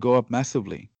engagement will go up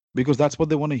massively, because that's what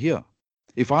they want to hear.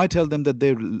 If I tell them that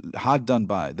they're hard done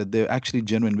by, that they're actually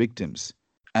genuine victims,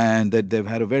 and that they've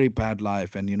had a very bad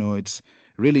life and, it's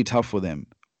really tough for them,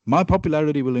 my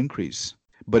popularity will increase.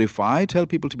 But if I tell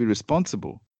people to be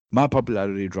responsible, my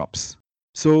popularity drops.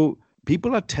 So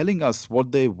people are telling us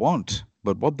what they want,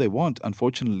 but what they want,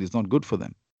 unfortunately, is not good for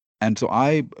them. And so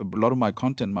a lot of my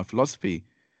content, my philosophy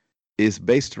is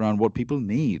based around what people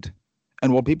need.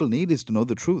 And what people need is to know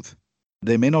the truth.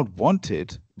 They may not want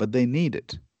it, but they need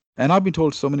it. And I've been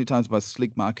told so many times by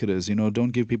slick marketers,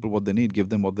 don't give people what they need, give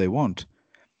them what they want.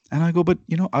 And I go, but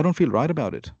I don't feel right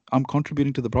about it. I'm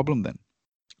contributing to the problem then.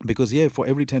 Because yeah, for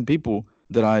every 10 people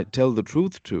that I tell the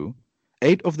truth to,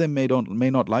 8 of them may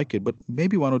not like it, but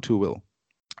maybe 1 or 2 will.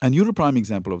 And you're a prime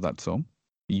example of that. So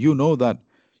you know that,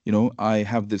 I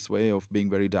have this way of being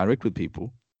very direct with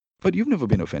people, but you've never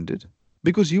been offended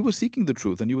because you were seeking the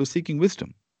truth and you were seeking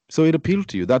wisdom. So it appealed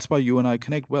to you. That's why you and I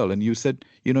connect well. And you said,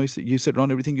 you said,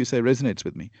 Ron, everything you say resonates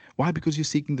with me. Why? Because you're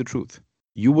seeking the truth.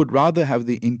 You would rather have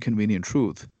the inconvenient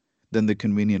truth than the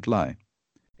convenient lie.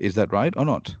 Is that right or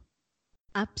not?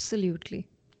 Absolutely.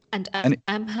 And And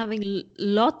I'm having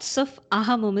lots of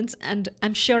aha moments, and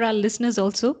I'm sure our listeners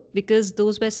also, because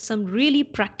those were some really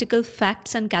practical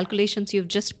facts and calculations you've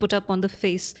just put up on the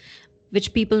face,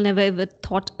 which people never ever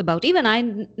thought about. Even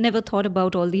I never thought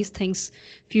about all these things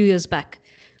few years back.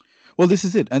 well, this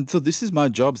is it. And so this is my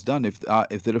job's done. If there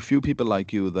are a few people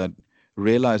like you that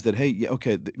realize that, hey, yeah,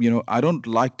 okay, I don't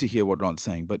like to hear what Ron's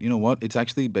saying, but you know what? It's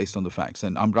actually based on the facts,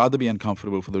 and I'm rather be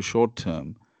uncomfortable for the short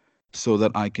term so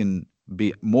that I can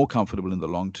be more comfortable in the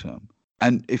long term.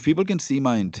 And if people can see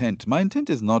my intent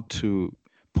is not to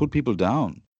put people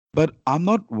down, but I'm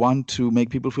not one to make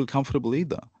people feel comfortable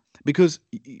either. Because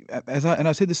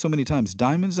I say this so many times,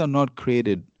 diamonds are not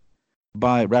created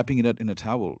by wrapping it up in a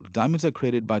towel. Diamonds are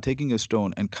created by taking a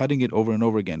stone and cutting it over and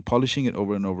over again, polishing it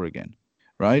over and over again,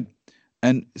 right?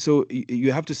 And so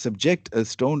you have to subject a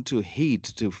stone to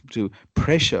heat, to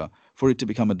pressure for it to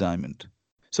become a diamond.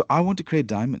 So I want to create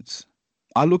diamonds.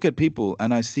 I look at people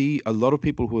and I see a lot of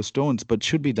people who are stones but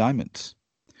should be diamonds.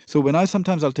 So when I'll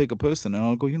take a person and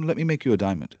I'll go, let me make you a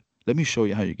diamond. Let me show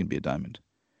you how you can be a diamond.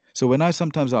 So when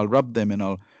I'll rub them and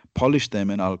I'll polish them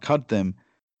and I'll cut them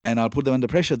and I'll put them under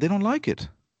pressure, they don't like it.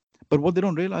 But what they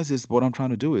don't realize is what I'm trying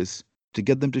to do is to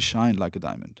get them to shine like a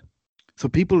diamond. So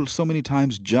people so many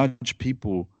times judge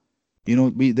people.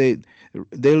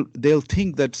 They'll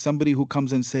think that somebody who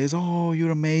comes and says, "Oh,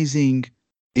 you're amazing,"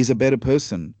 is a better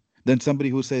person than somebody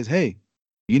who says, "Hey,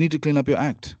 you need to clean up your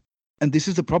act." And this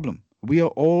is the problem. We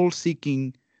are all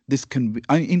seeking this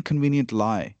inconvenient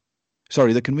lie.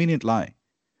 Sorry, the convenient lie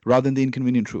rather than the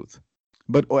inconvenient truth.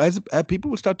 But as people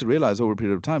will start to realize over a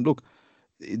period of time, look,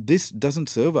 this doesn't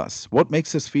serve us. What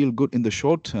makes us feel good in the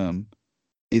short term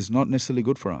is not necessarily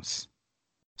good for us.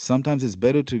 Sometimes it's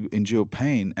better to endure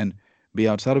pain and be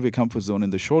outside of your comfort zone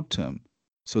in the short term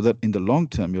so that in the long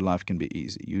term your life can be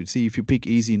easy. You see, if you pick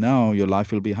easy now, your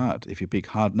life will be hard. If you pick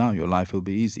hard now, your life will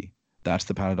be easy. That's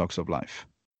the paradox of life.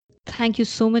 Thank you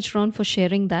so much, Ron, for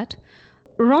sharing that.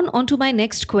 Ron, on to my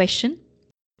next question.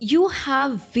 You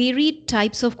have varied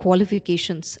types of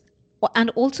qualifications and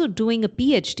also doing a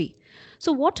PhD.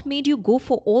 So, what made you go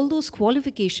for all those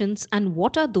qualifications, and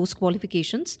what are those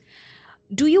qualifications?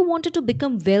 Do you wanted to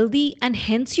become wealthy and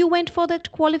hence you went for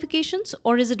that qualifications,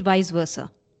 or is it vice versa?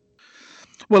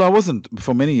 Well, I wasn't,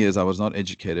 for many years, I was not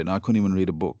educated. I couldn't even read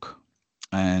a book.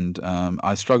 And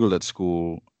I struggled at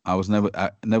school. I was never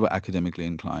academically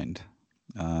inclined.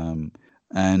 Um,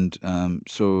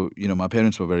 so, my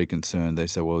parents were very concerned. They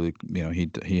said, well,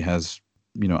 he has,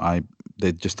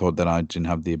 they just thought that I didn't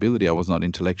have the ability. I was not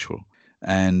intellectual.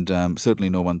 And certainly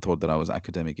no one thought that I was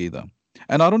academic either.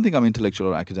 And I don't think I'm intellectual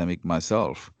or academic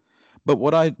myself. But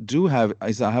what I do have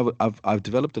is I've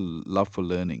developed a love for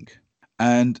learning.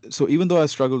 And so even though I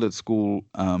struggled at school,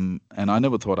 and I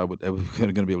never thought I would ever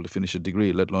going to be able to finish a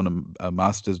degree, let alone a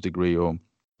master's degree or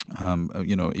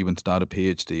even start a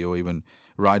PhD or even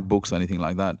write books or anything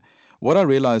like that. What I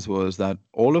realized was that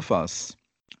all of us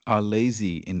are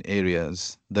lazy in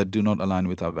areas that do not align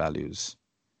with our values.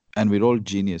 And we're all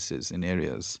geniuses in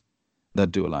areas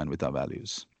that do align with our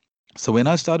values. So when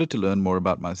I started to learn more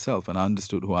about myself and I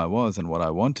understood who I was and what I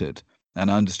wanted, and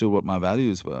I understood what my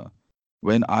values were,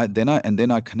 then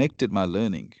I connected my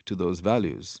learning to those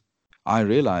values, I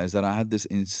realized that I had this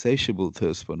insatiable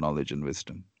thirst for knowledge and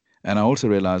wisdom. And I also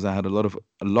realized I had a lot of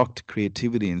locked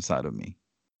creativity inside of me.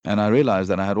 And I realized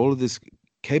that I had all of this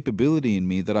capability in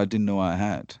me that I didn't know I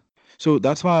had. So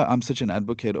that's why I'm such an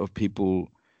advocate of people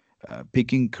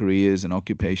picking careers and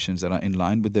occupations that are in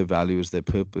line with their values, their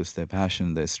purpose, their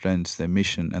passion, their strengths, their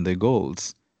mission, and their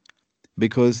goals.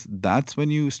 Because that's when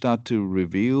you start to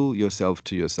reveal yourself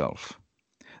to yourself.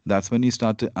 That's when you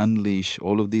start to unleash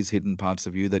all of these hidden parts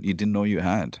of you that you didn't know you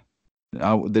had.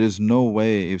 There is no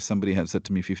way if somebody had said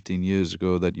to me 15 years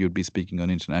ago that you'd be speaking on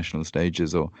international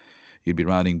stages or you'd be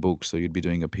writing books or you'd be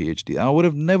doing a PhD, I would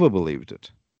have never believed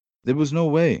it. There was no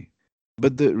way.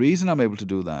 But the reason I'm able to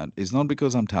do that is not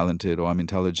because I'm talented or I'm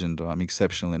intelligent or I'm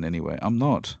exceptional in any way. I'm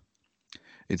not.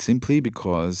 It's simply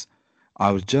because I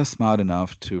was just smart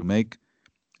enough to make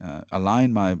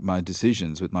align my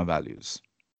decisions with my values.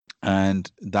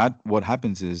 And that what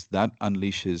happens is that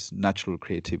unleashes natural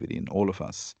creativity in all of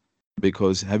us.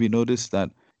 Because have you noticed that,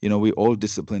 we all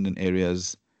disciplined in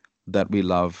areas that we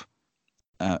love,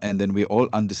 and then we're all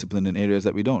undisciplined in areas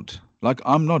that we don't. Like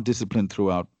I'm not disciplined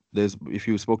throughout. If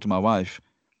you spoke to my wife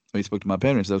or you spoke to my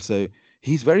parents, they'll say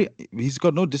he's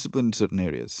got no discipline in certain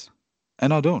areas,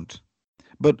 and I don't.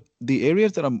 But the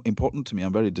areas that are important to me,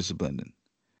 I'm very disciplined in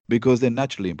because they're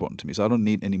naturally important to me. So I don't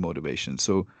need any motivation.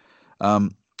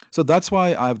 Um, so that's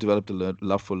why I've developed a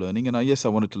love for learning. And yes, I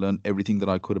wanted to learn everything that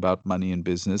I could about money and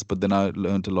business, but then I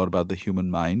learned a lot about the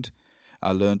human mind.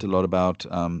 I learned a lot about,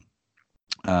 now,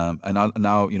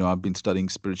 I've been studying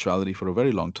spirituality for a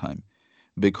very long time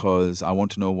because I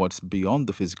want to know what's beyond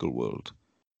the physical world.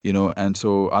 And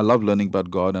so I love learning about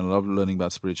God and I love learning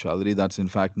about spirituality. That's in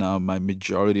fact now my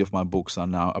majority of my books are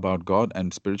now about God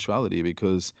and spirituality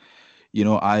because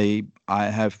I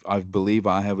believe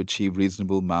I have achieved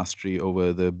reasonable mastery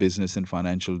over the business and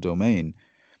financial domain.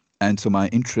 And so my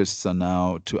interests are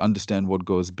now to understand what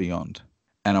goes beyond.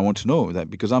 And I want to know that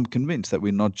because I'm convinced that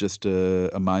we're not just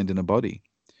a mind and a body.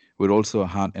 We're also a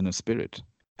heart and a spirit.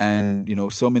 And,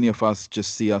 so many of us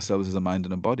just see ourselves as a mind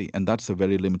and a body. And that's a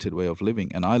very limited way of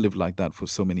living. And I lived like that for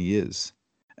so many years.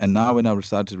 And now when I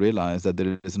started to realize that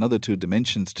there is another two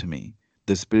dimensions to me,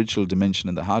 the spiritual dimension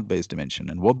and the heart-based dimension,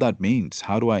 and what that means,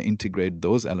 how do I integrate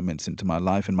those elements into my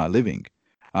life and my living?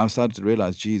 I've started to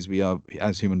realize, geez, we are,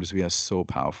 as humans, we are so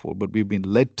powerful, but we've been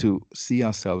led to see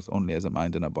ourselves only as a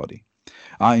mind and a body.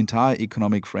 Our entire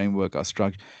economic framework, our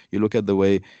structure, you look at the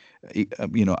way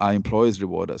our employers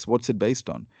reward us. What's it based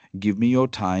on? Give me your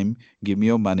time, give me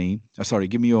your money. Sorry,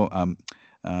 give me your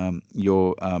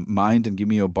mind and give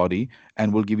me your body,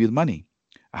 and we'll give you the money.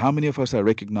 How many of us are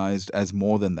recognized as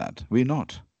more than that? We're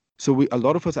not. So a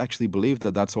lot of us actually believe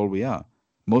that that's all we are.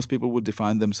 Most people would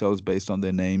define themselves based on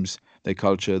their names, their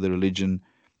culture, their religion,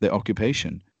 their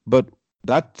occupation. But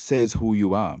that says who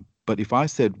you are. But if I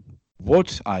said,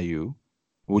 what are you?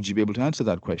 Would you be able to answer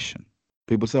that question?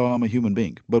 People say, oh, I'm a human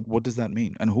being. But what does that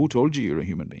mean? And who told you you're a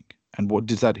human being? And what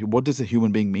does a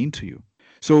human being mean to you?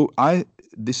 So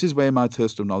this is where my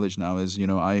thirst of knowledge now is,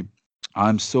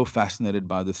 I'm so fascinated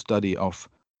by the study of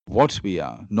what we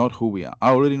are, not who we are. I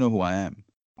already know who I am.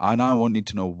 I now need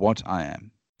to know what I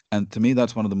am. And to me,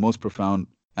 that's one of the most profound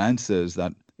answers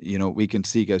that, we can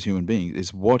seek as human beings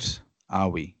is what are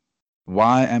we?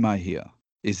 Why am I here?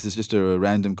 Is this just a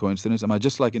random coincidence? Am I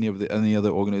just like any other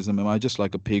organism? Am I just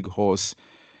like a pig, horse,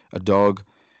 a dog?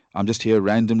 I'm just here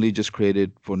randomly, just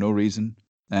created for no reason.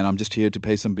 And I'm just here to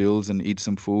pay some bills and eat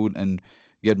some food and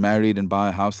get married and buy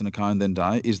a house and a car and then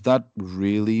die. Is that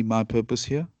really my purpose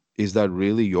here? Is that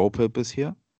really your purpose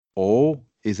here? Or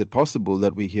is it possible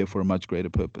that we're here for a much greater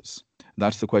purpose?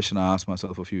 That's the question I asked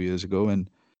myself a few years ago, and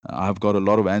I've got a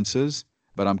lot of answers,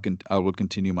 but I will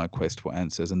continue my quest for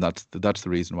answers, and that's the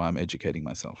reason why I'm educating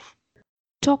myself.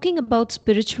 Talking about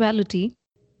spirituality,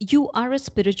 you are a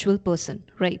spiritual person,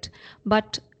 right?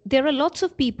 But there are lots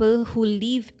of people who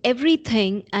leave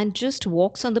everything and just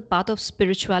walks on the path of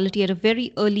spirituality at a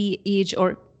very early age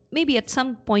or maybe at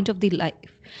some point of the life.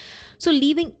 So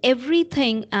leaving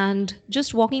everything and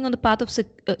just walking on the path of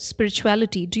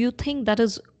spirituality, do you think that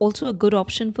is also a good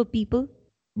option for people?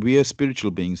 We are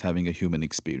spiritual beings having a human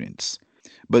experience.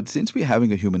 But since we're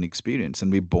having a human experience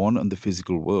and we're born on the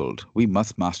physical world, we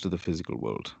must master the physical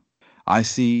world. I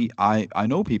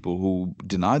know people who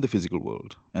deny the physical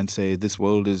world and say this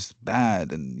world is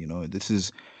bad and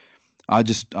I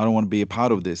don't want to be a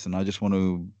part of this and I just want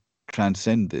to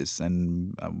transcend this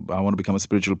and I want to become a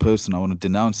spiritual person. I want to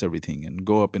denounce everything and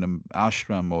go up in an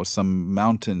ashram or some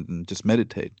mountain and just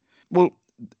meditate. Well,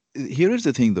 here is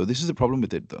the thing though. This is the problem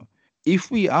with it though. If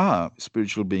we are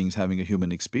spiritual beings having a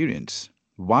human experience,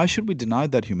 why should we deny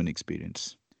that human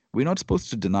experience? We're not supposed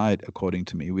to deny it, according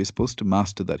to me. We're supposed to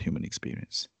master that human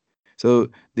experience. So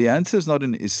the answer is not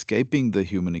in escaping the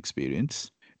human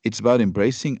experience. It's about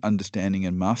embracing, understanding,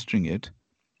 and mastering it,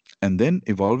 and then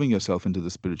evolving yourself into the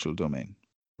spiritual domain.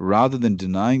 Rather than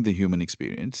denying the human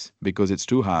experience because it's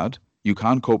too hard, you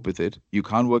can't cope with it, you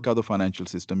can't work out the financial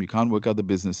system, you can't work out the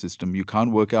business system, you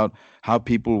can't work out how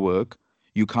people work,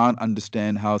 you can't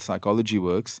understand how psychology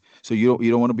works. So you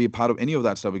don't want to be a part of any of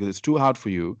that stuff because it's too hard for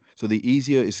you. So the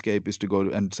easier escape is to go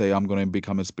and say, I'm going to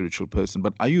become a spiritual person.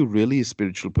 But are you really a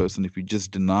spiritual person if you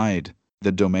just denied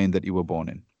the domain that you were born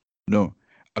in? No.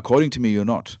 According to me, you're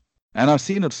not. And I've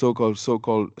seen it so-called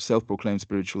self-proclaimed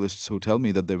spiritualists who tell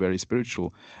me that they're very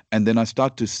spiritual. And then I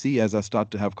start to see, as I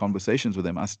start to have conversations with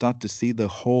them, I start to see the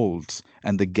holes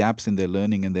and the gaps in their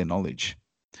learning and their knowledge.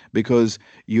 because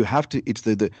you have to, it's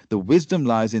the wisdom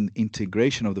lies in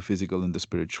integration of the physical and the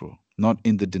spiritual, not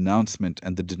in the denouncement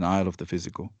and the denial of the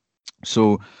physical.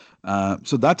 So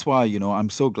that's why, I'm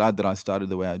so glad that I started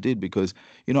the way I did, because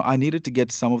I needed to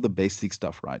get some of the basic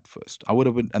stuff right first. I would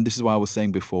have been, and this is why I was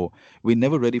saying before, we're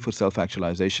never ready for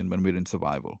self-actualization when we're in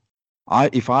survival.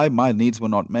 If my needs were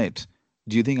not met,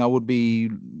 do you think I would be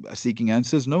seeking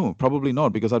answers? No, probably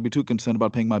not, because I'd be too concerned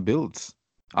about paying my bills.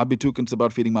 I'd be too concerned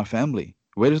about feeding my family.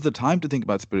 Where is the time to think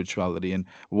about spirituality and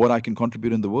what I can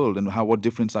contribute in the world and what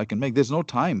difference I can make? There's no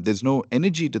time. There's no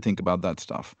energy to think about that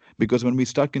stuff, because when we're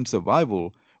stuck in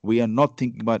survival, we are not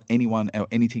thinking about anyone or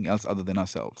anything else other than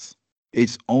ourselves.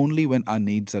 It's only when our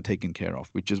needs are taken care of,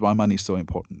 which is why money is so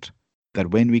important.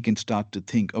 That when we can start to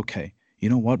think, okay, you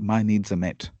know what, my needs are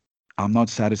met. I'm not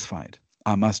satisfied.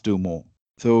 I must do more.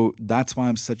 So that's why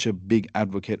I'm such a big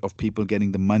advocate of people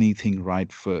getting the money thing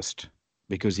right first.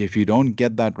 Because if you don't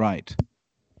get that right,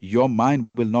 your mind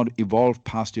will not evolve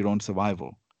past your own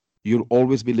survival. You'll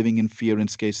always be living in fear and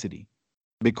scarcity,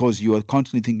 because you are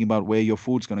constantly thinking about where your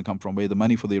food's going to come from, where the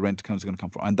money for the rent is going to come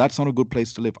from. And that's not a good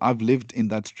place to live. I've lived in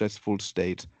that stressful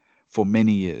state for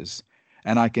many years.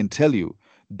 And I can tell you,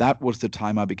 that was the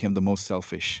time I became the most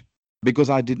selfish,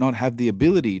 because I did not have the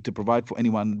ability to provide for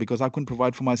anyone, because I couldn't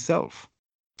provide for myself.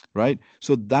 Right?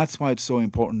 So that's why it's so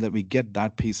important that we get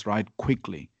that piece right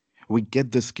quickly. We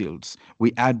get the skills,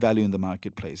 we add value in the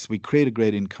marketplace, we create a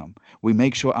great income, we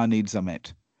make sure our needs are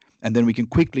met. And then we can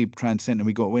quickly transcend and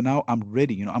we go, well, now I'm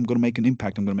ready. I'm going to make an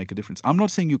impact. I'm going to make a difference. I'm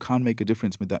not saying you can't make a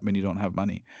difference with that when you don't have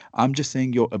money. I'm just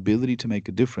saying your ability to make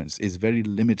a difference is very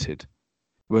limited,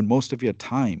 when most of your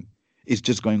time is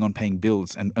just going on paying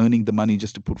bills and earning the money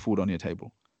just to put food on your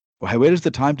table. Well, where is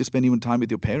the time to spend even time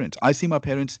with your parents? I see my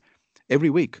parents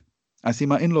every week. I see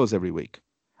my in-laws every week.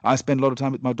 I spend a lot of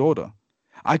time with my daughter.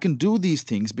 I can do these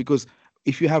things because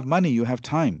if you have money, you have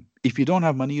time. If you don't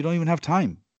have money, you don't even have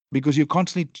time, because you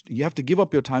have to give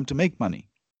up your time to make money.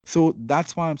 So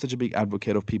that's why I'm such a big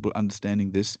advocate of people understanding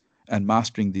this and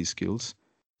mastering these skills,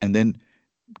 and then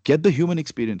get the human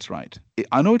experience right.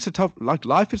 I know it's a tough, like,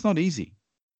 life is not easy.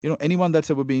 Anyone that's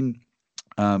ever been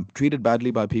treated badly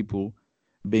by people,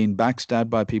 being backstabbed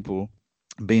by people,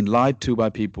 being lied to by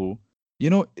people,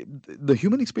 the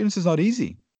human experience is not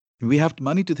easy. We have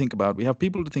money to think about. We have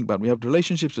people to think about. We have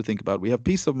relationships to think about. We have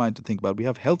peace of mind to think about. We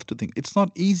have health to think. It's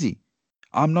not easy.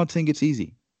 I'm not saying it's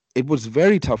easy. It was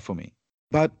very tough for me.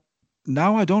 But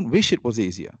now I don't wish it was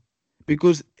easier,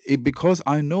 because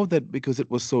I know that because it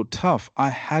was so tough, I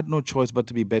had no choice but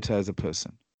to be better as a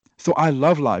person. So I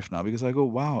love life now, because I go,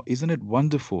 wow, isn't it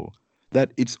wonderful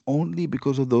that it's only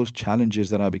because of those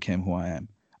challenges that I became who I am.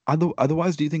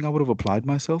 Otherwise, do you think I would have applied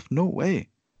myself? No way.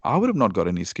 I would have not got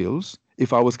any skills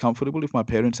if I was comfortable, if my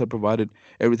parents had provided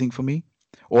everything for me,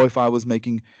 or if I was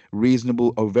making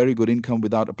reasonable or very good income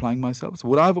without applying myself. So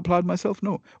would I have applied myself?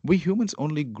 No. We humans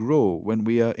only grow when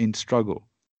we are in struggle.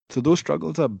 So those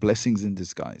struggles are blessings in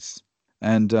disguise.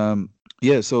 And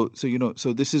yeah, so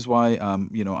this is why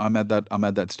I'm at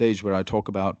that stage where I talk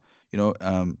about, you know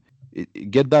um,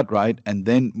 get that right, and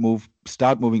then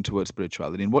start moving towards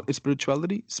spirituality. And what is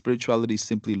spirituality? Spirituality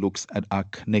simply looks at our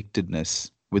connectedness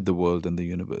with the world and the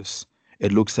universe.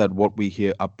 It looks at what we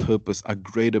hear, our purpose, our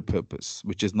greater purpose,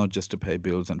 which is not just to pay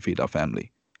bills and feed our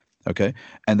family. Okay.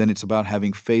 And then it's about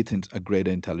having faith in a greater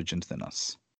intelligence than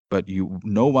us. But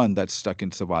no one that's stuck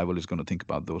in survival is going to think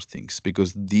about those things,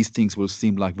 because these things will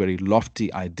seem like very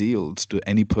lofty ideals to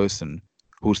any person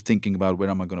who's thinking about, where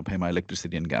am I going to pay my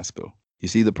electricity and gas bill? You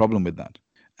see the problem with that.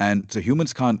 And so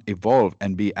humans can't evolve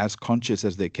and be as conscious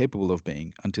as they're capable of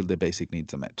being until their basic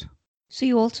needs are met. So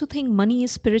you also think money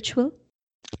is spiritual?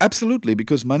 Absolutely,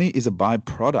 because money is a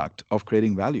byproduct of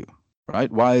creating value,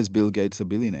 right? Why is Bill Gates a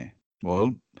billionaire?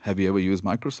 Well, have you ever used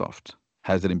Microsoft?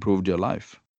 Has it improved your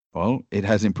life? Well, it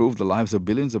has improved the lives of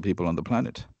billions of people on the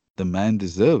planet. The man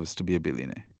deserves to be a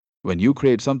billionaire. When you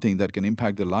create something that can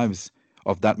impact the lives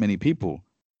of that many people,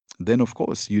 then of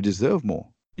course you deserve more.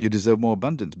 You deserve more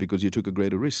abundance because you took a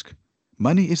greater risk.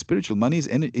 Money is spiritual. Money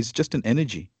is just an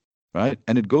energy, right?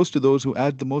 And it goes to those who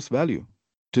add the most value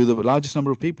to the largest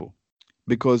number of people.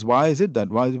 Because why is it that?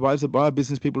 Why are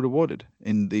business people rewarded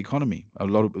in the economy? A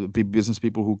lot of business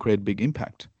people who create big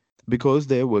impact, because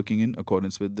they're working in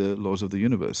accordance with the laws of the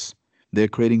universe. They're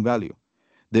creating value.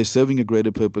 They're serving a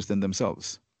greater purpose than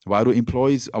themselves. Why are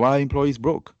employees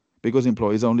broke? Because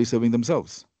employees are only serving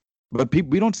themselves. But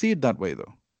we don't see it that way,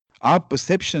 though. Our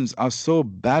perceptions are so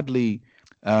badly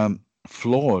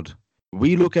flawed.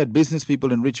 We look at business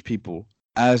people and rich people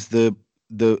as the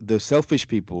selfish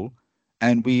people,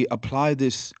 and we apply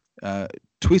this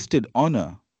twisted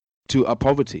honor to our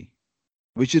poverty.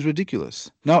 which is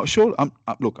ridiculous. Now, sure,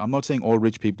 look, I'm not saying all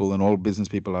rich people and all business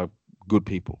people are good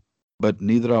people, but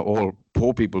neither are all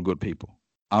poor people good people.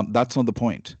 That's not the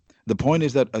point. The point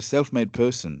is that a self made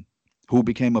person who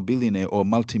became a billionaire or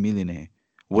multimillionaire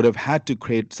would have had to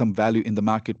create some value in the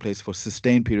marketplace for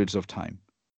sustained periods of time.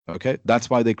 Okay? That's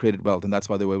why they created wealth and that's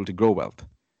why they were able to grow wealth.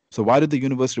 So, why did the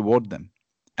universe reward them?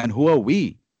 And who are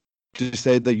we to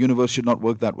say the universe should not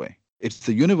work that way? It's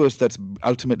the universe that's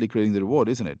ultimately creating the reward,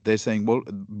 isn't it? They're saying, well,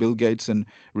 Bill Gates and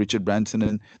Richard Branson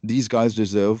and these guys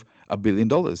deserve $1 billion.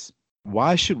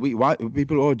 Why should we? Why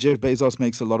people? Oh, Jeff Bezos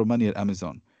makes a lot of money at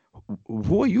Amazon.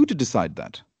 Who are you to decide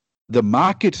that? The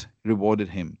market rewarded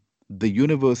him. The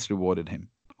universe rewarded him.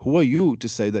 Who are you to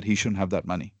say that he shouldn't have that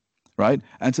money? Right?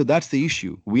 And so that's the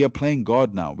issue. We are playing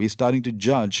God now. We're starting to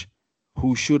judge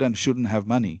who should and shouldn't have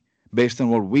money based on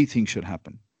what we think should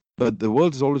happen. But the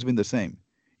world has always been the same.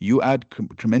 You add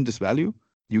tremendous value,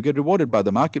 you get rewarded by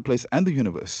the marketplace and the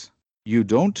universe. You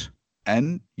don't,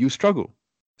 and you struggle.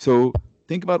 So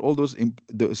think about all those,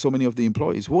 so many of the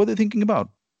employees. Who are they thinking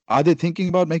about? Are they thinking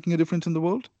about making a difference in the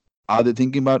world? Are they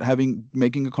thinking about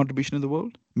making a contribution in the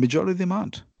world? Majority of them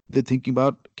aren't. They're thinking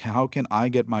about how can I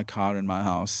get my car and my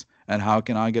house, and how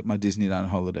can I get my Disneyland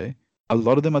holiday? A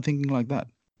lot of them are thinking like that.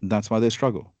 That's why they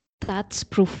struggle. That's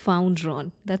profound,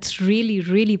 Ron. That's really,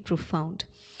 really profound.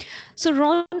 So,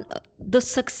 Ron, the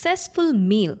successful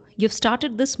male, you've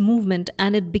started this movement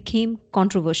and it became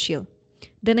controversial.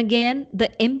 Then again, the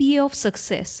MBA of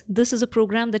Success. This is a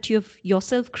program that you have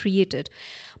yourself created,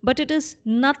 but it is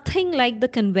nothing like the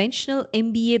conventional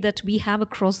MBA that we have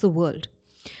across the world.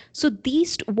 So,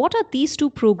 what are these two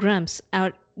programs?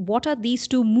 What are these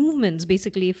two movements,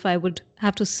 basically, if I would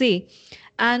have to say?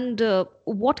 And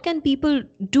what can people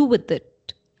do with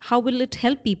it? How will it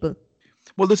help people?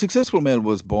 Well, the successful male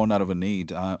was born out of a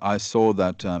need. I saw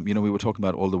that, we were talking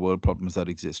about all the world problems that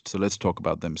exist. So let's talk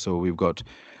about them. So we've got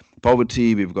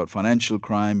poverty, we've got financial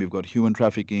crime, we've got human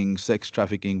trafficking, sex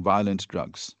trafficking, violence,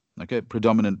 drugs. Okay,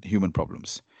 predominant human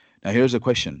problems. Now, here's a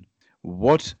question.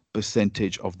 What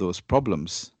percentage of those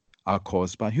problems are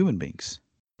caused by human beings?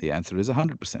 The answer is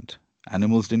 100%.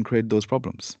 Animals didn't create those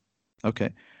problems. Okay,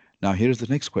 now here's the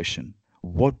next question.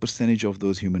 What percentage of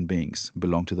those human beings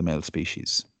belong to the male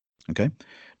species? Okay.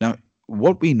 Now,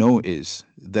 what we know is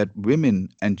that women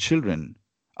and children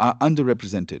are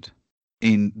underrepresented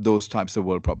in those types of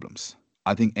world problems.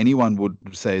 I think anyone would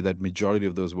say that majority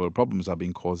of those world problems are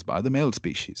being caused by the male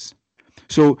species.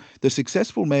 So the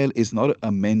successful male is not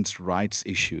a men's rights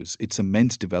issue, it's a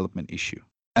men's development issue.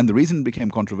 And the reason it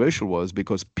became controversial was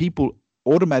because people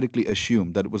automatically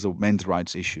assumed that it was a men's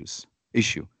rights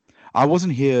issue. I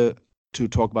wasn't here to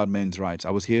talk about men's rights.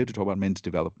 I was here to talk about men's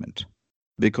development.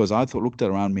 Because looked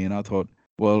around me and I thought,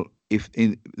 well, if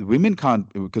women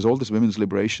can't, because all this women's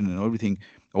liberation and everything,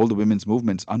 all the women's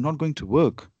movements are not going to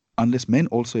work unless men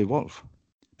also evolve.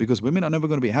 Because women are never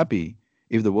going to be happy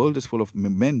if the world is full of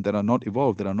men that are not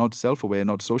evolved, that are not self-aware,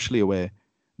 not socially aware,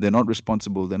 they're not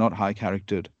responsible, they're not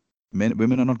high-charactered.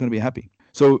 Women are not going to be happy.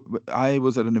 So I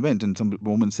was at an event and some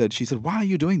woman said, why are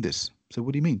you doing this? I said,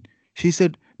 what do you mean? She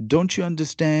said, don't you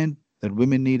understand that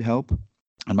women need help?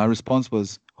 And my response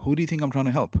was, who do you think I'm trying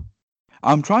to help?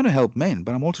 I'm trying to help men,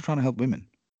 but I'm also trying to help women.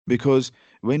 Because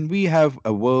when we have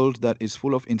a world that is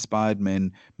full of inspired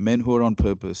men, men who are on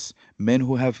purpose, men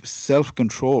who have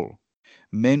self-control,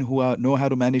 men who know how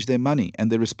to manage their money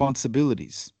and their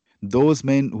responsibilities, those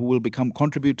men who will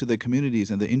contribute to their communities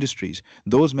and their industries,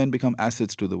 those men become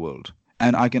assets to the world.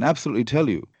 And I can absolutely tell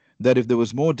you that if there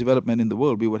was more development in the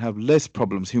world, we would have less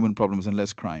problems, human problems, and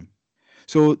less crime.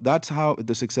 So that's how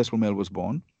the successful male was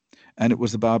born. And it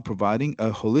was about providing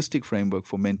a holistic framework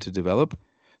for men to develop.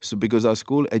 So because our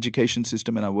school education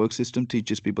system and our work system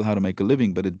teaches people how to make a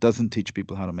living, but it doesn't teach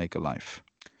people how to make a life.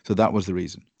 So that was the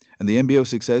reason. And the MBA of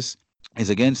Success is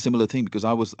again similar thing because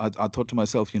I thought to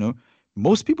myself,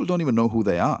 most people don't even know who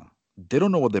they are. They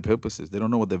don't know what their purpose is. They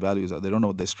don't know what their values are. They don't know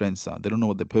what their strengths are. They don't know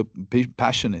what their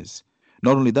passion is.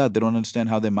 Not only that, they don't understand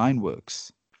how their mind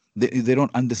works. They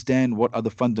don't understand what are the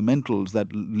fundamentals that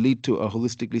lead to a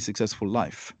holistically successful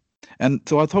life. And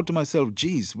so I thought to myself,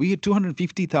 geez, we had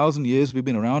 250,000 years we've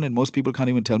been around and most people can't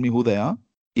even tell me who they are.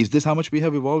 Is this how much we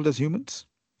have evolved as humans?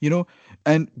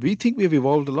 And we think we have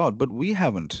evolved a lot, but we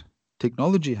haven't.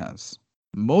 Technology has.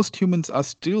 Most humans are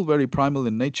still very primal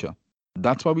in nature.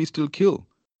 That's why we still kill.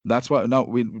 That's why now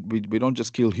we don't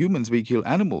just kill humans, we kill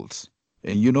animals.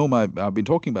 And I've been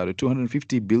talking about it,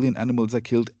 250 billion animals are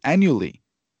killed annually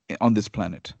on this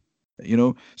planet.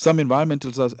 Some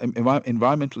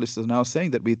environmentalists are now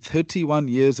saying that we're 31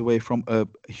 years away from a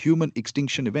human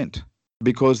extinction event.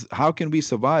 Because how can we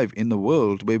survive in the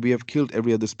world where we have killed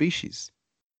every other species?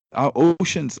 Our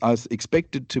oceans are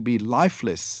expected to be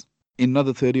lifeless in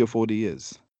another 30 or 40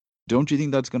 years. Don't you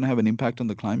think that's going to have an impact on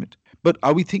the climate? But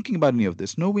are we thinking about any of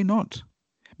this? No, we're not.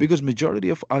 Because majority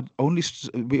of our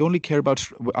we only care about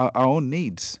our own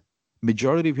needs.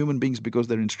 Majority of human beings, because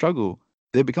they're in struggle,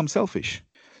 they become selfish.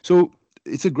 So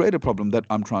it's a greater problem that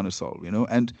I'm trying to solve, you know.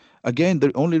 And again,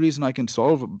 the only reason I can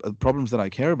solve problems that I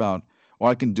care about, or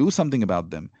I can do something about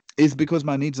them, is because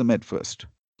my needs are met first.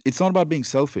 It's not about being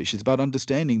selfish. It's about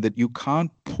understanding that you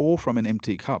can't pour from an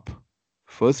empty cup.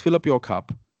 First, fill up your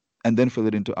cup, and then fill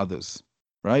it into others,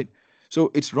 right?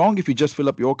 So it's wrong if you just fill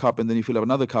up your cup and then you fill up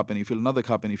another cup and you fill another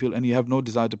cup and you have no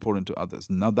desire to pour into others.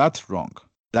 Now that's wrong.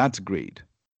 That's greed.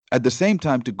 At the same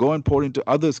time, to go and pour into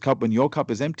others' cup when your cup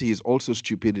is empty is also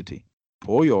stupidity.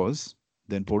 Pour yours,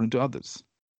 then pour into others.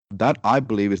 That, I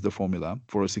believe, is the formula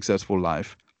for a successful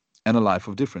life and a life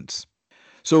of difference.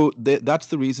 So that's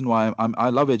the reason why I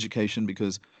love education,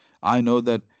 because I know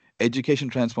that education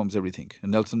transforms everything.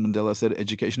 And Nelson Mandela said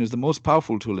education is the most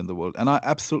powerful tool in the world. And I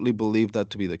absolutely believe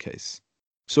that to be the case.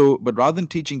 So, but rather than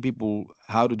teaching people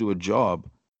how to do a job,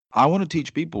 I want to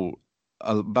teach people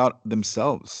about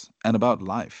themselves and about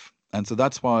life. And so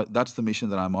that's the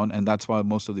mission that I'm on. And that's why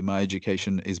most of my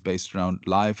education is based around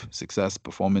life, success,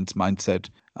 performance, mindset,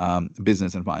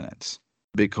 business, and finance.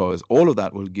 Because all of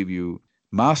that will give you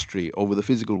mastery over the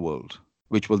physical world,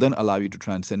 which will then allow you to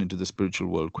transcend into the spiritual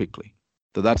world quickly.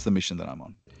 So that's the mission that I'm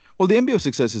on. Well, the MBA of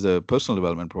Success is a personal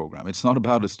development program. It's not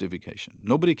about a certification.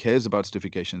 Nobody cares about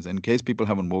certifications. In case people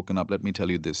haven't woken up, let me tell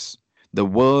you this. The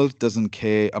world doesn't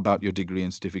care about your degree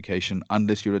and certification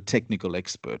unless you're a technical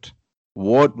expert.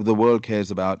 What the world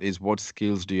cares about is what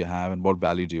skills do you have and what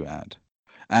value do you add.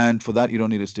 And for that, you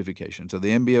don't need a certification. So the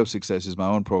MBA of Success is my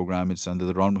own program. It's under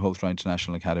the Ron Malhotra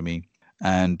International Academy.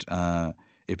 And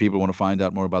if people want to find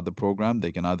out more about the program,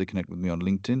 they can either connect with me on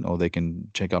LinkedIn or they can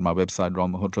check out my website,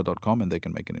 ronmalhotra.com, and they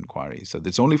can make an inquiry. So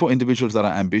it's only for individuals that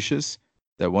are ambitious,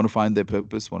 that want to find their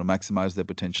purpose, want to maximize their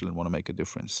potential, and want to make a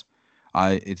difference.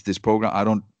 It's this program. I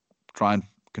don't try and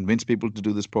convince people to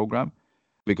do this program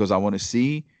because I want to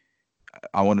see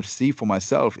for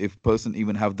myself if person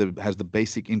even has the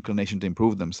basic inclination to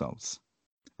improve themselves,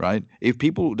 right? If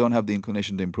people don't have the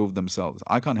inclination to improve themselves,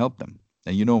 I can't help them.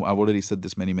 And you know, I've already said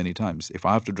this many, many times. If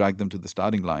I have to drag them to the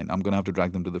starting line, I'm going to have to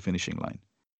drag them to the finishing line.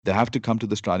 They have to come to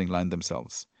the starting line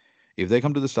themselves. If they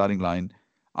come to the starting line,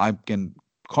 I can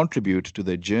contribute to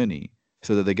their journey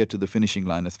so that they get to the finishing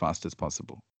line as fast as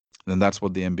possible. And that's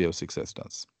what the MBA of Success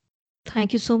does.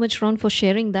 Thank you so much, Ron, for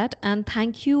sharing that. And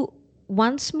thank you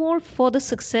once more for the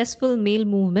successful male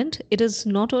movement. It is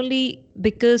not only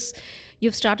because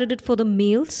you've started it for the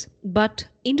males, but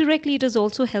indirectly it is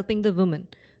also helping the women.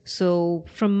 So,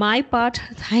 from my part,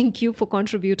 thank you for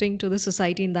contributing to the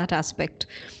society in that aspect.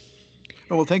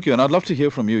 Oh, well, thank you. And I'd love to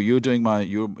hear from you. You're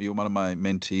one of my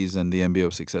mentees in the MBA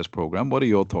of Success program. What are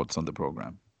your thoughts on the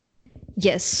program?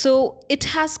 Yes, so it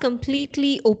has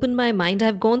completely opened my mind.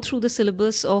 I've gone through the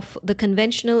syllabus of the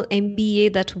conventional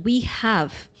MBA that we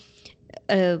have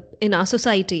in our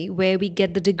society, where we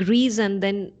get the degrees and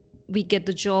then we get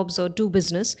the jobs or do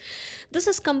business. This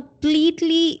is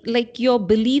completely like your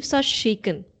beliefs are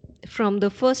shaken from the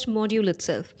first module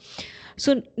itself.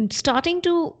 So,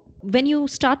 when you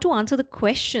start to answer the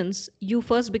questions, you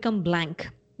first become blank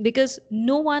because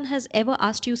no one has ever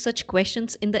asked you such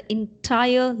questions in the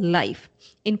entire life.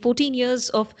 In 14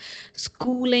 years of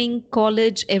schooling,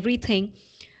 college, everything,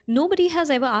 nobody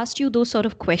has ever asked you those sort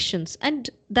of questions.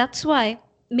 And that's why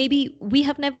maybe we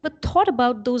have never thought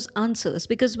about those answers,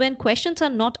 because when questions are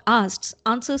not asked,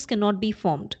 answers cannot be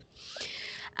formed.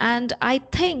 And I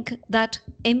think that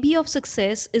MBA of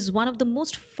Success is one of the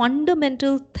most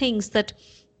fundamental things that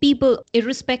people,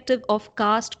 irrespective of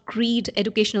caste, creed,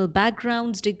 educational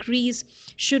backgrounds, degrees,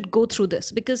 should go through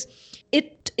this, because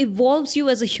it evolves you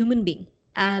as a human being.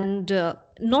 And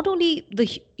not only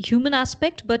the human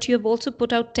aspect, but you have also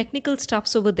put out technical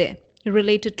stuffs over there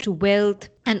related to wealth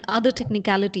and other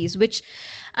technicalities, which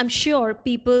I'm sure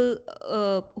people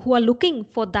who are looking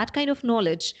for that kind of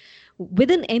knowledge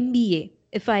with an MBA,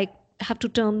 if I have to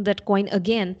term that coin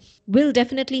again, will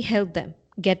definitely help them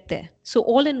get there. So,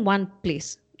 all in one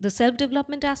place, the self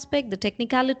development aspect, the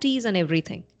technicalities, and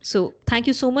everything. So, thank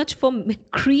you so much for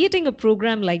creating a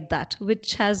program like that,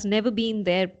 which has never been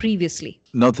there previously.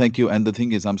 No, thank you. And the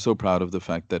thing is, I'm so proud of the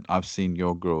fact that I've seen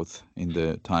your growth in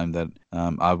the time that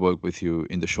I've worked with you.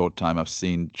 In the short time, I've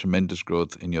seen tremendous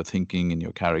growth in your thinking, in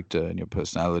your character, in your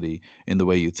personality, in the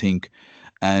way you think.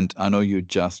 And I know you're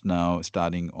just now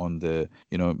starting on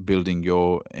building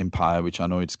your empire, which I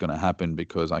know it's going to happen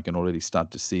because I can already start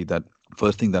to see that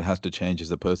First thing that has to change is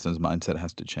the person's mindset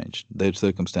has to change. Their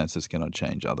circumstances cannot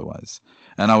change otherwise.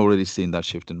 And I've already seen that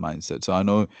shift in mindset. So I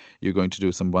know you're going to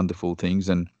do some wonderful things.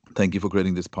 And thank you for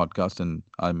creating this podcast. And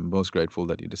I'm most grateful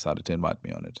that you decided to invite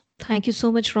me on it. Thank you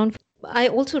so much, Ron. I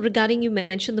also, regarding you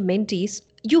mentioned the mentees,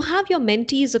 you have your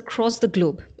mentees across the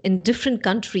globe in different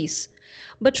countries.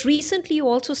 But recently, you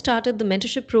also started the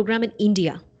mentorship program in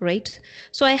India, right?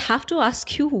 So I have to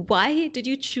ask you, why did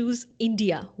you choose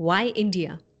India? Why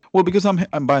India? Well, because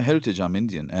I'm by heritage, I'm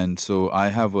Indian, and so I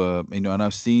have a and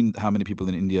I've seen how many people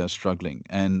in India are struggling,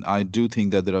 and I do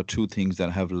think that there are two things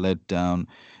that have let down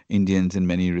Indians in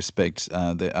many respects.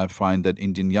 I find that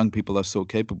Indian young people are so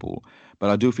capable, but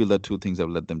I do feel that two things have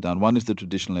let them down. One is the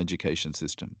traditional education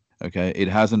system. Okay, it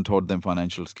hasn't taught them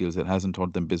financial skills, it hasn't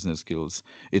taught them business skills.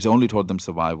 It's only taught them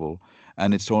survival,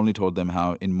 and it's only taught them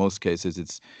how, in most cases,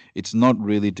 it's not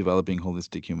really developing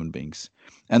holistic human beings,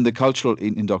 and the cultural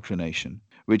indoctrination,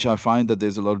 which I find that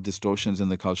there's a lot of distortions in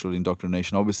the cultural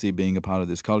indoctrination. Obviously, being a part of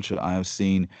this culture, I have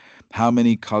seen how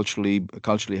many culturally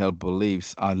held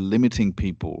beliefs are limiting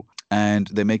people, and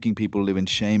they're making people live in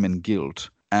shame and guilt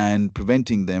and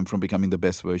preventing them from becoming the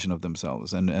best version of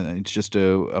themselves. And it's just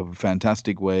a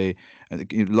fantastic way.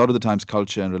 A lot of the times,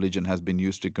 culture and religion has been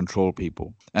used to control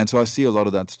people. And so I see a lot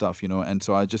of that stuff, and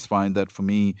so I just find that for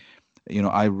me,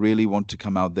 I really want to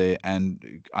come out there,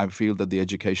 and I feel that the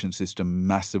education system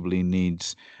massively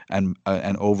needs and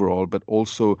overall, but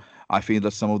also I feel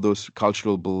that some of those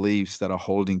cultural beliefs that are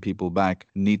holding people back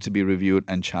need to be reviewed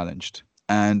and challenged.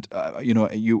 And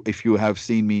if you have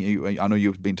seen me, I know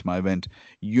you've been to my event.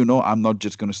 I'm not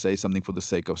just going to say something for the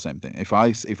sake of something. If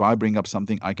I bring up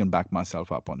something, I can back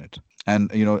myself up on it.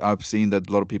 And I've seen that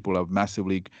a lot of people are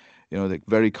massively, they're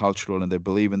very cultural and they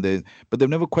believe in but they've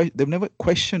never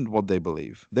questioned what they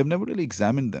believe. They've never really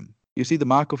examined them. You see, the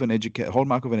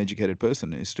hallmark of an educated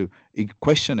person is to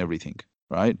question everything,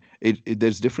 right?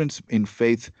 There's difference in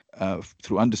faith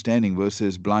through understanding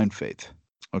versus blind faith.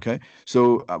 Okay,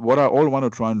 so what I all want to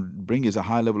try and bring is a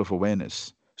high level of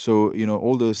awareness. So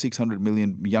all the 600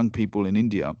 million young people in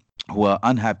India who are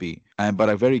unhappy and but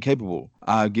are very capable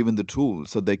are given the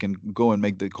tools so they can go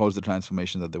and cause the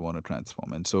transformation that they want to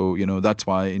transform. And so that's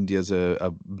why India's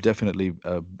definitely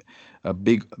a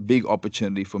big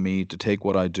opportunity for me to take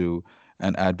what I do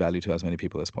and add value to as many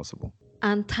people as possible.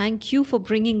 And thank you for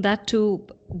bringing that to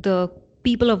the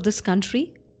people of this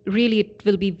country. Really, it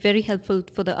will be very helpful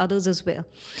for the others as well.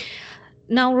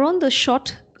 Now, Ron, the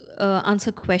short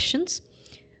answer questions.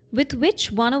 With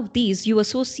which one of these you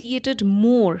associated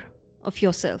more of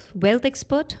yourself? Wealth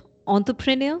expert,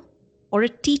 entrepreneur, or a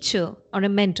teacher or a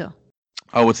mentor?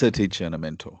 I would say teacher and a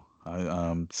mentor.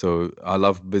 So I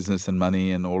love business and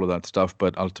money and all of that stuff,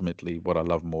 but ultimately, what I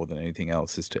love more than anything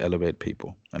else is to elevate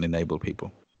people and enable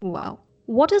people. Wow.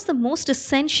 What is the most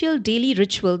essential daily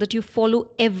ritual that you follow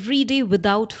every day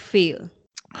without fail?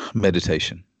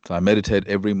 Meditation. So I meditate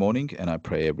every morning and I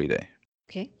pray every day.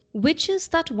 Okay. Which is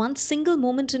that one single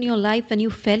moment in your life when you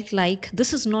felt like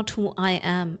this is not who I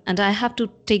am and I have to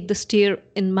take the steer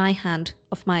in my hand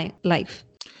of my life?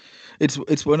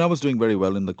 It's when I was doing very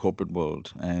well in the corporate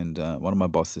world, and one of my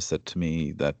bosses said to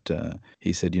me that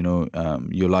he said,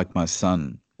 you're like my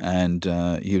son. And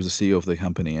he was the CEO of the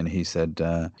company, and he said,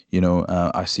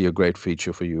 I see a great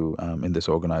future for you in this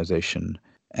organization.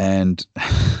 And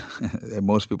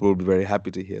most people will be very happy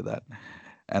to hear that.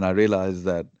 And I realized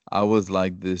that I was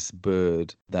like this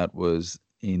bird that was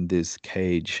in this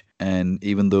cage. And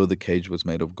even though the cage was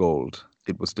made of gold,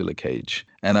 it was still a cage.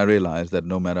 And I realized that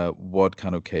no matter what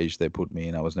kind of cage they put me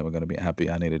in, I was never going to be happy.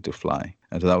 I needed to fly.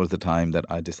 And so that was the time that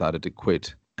I decided to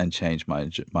quit and change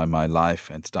my life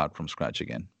and start from scratch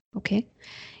again. Okay.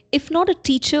 If not a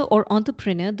teacher or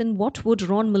entrepreneur, then what would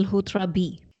Ron Malhotra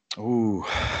be? Oh,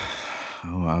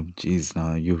 geez,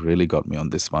 now you've really got me on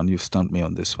this one. You've stumped me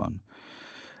on this one.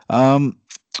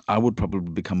 I would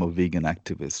probably become a vegan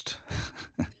activist.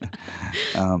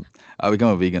 I become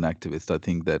a vegan activist. I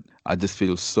think that I just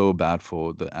feel so bad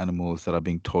for the animals that are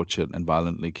being tortured and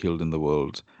violently killed in the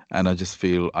world. And I just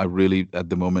feel at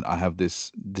the moment, I have this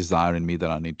desire in me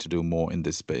that I need to do more in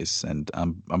this space. And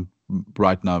I'm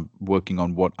right now working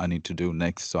on what I need to do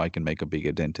next so I can make a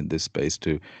bigger dent in this space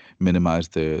to minimize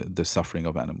the suffering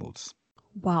of animals.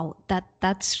 Wow,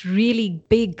 that's really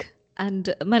big.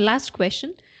 And my last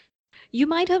question, you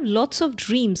might have lots of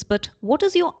dreams, but what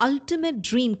is your ultimate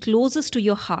dream closest to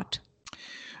your heart?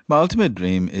 My ultimate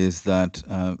dream is that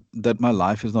my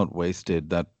life is not wasted,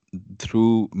 that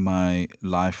through my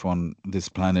life on this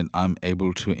planet, I'm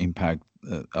able to impact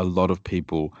a lot of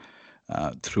people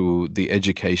through the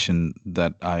education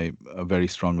that I very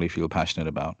strongly feel passionate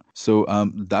about. So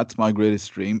that's my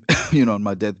greatest dream. On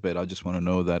my deathbed, I just want to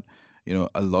know that,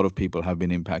 a lot of people have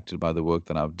been impacted by the work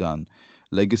that I've done.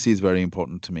 Legacy is very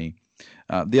important to me.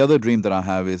 The other dream that I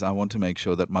have is I want to make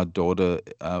sure that my daughter,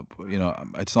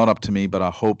 it's not up to me, but I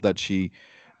hope that she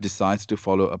decides to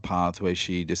follow a path where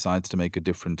she decides to make a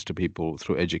difference to people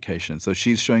through education. So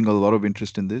she's showing a lot of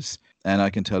interest in this. And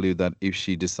I can tell you that if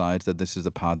she decides that this is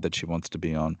the path that she wants to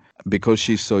be on, because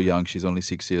she's so young, she's only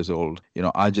 6 years old,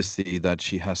 I just see that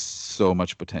she has so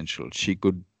much potential. She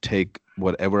could take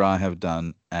whatever I have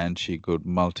done and she could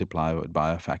multiply it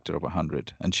by a factor of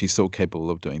 100. And she's so capable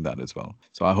of doing that as well.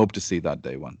 So I hope to see that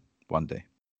day one day.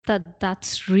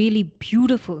 That's really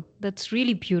beautiful. That's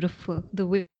really beautiful, the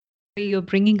way you're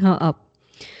bringing her up.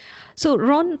 So,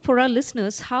 Ron, for our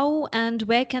listeners, how and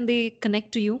where can they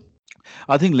connect to you?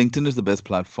 I think LinkedIn is the best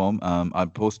platform. I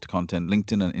post content,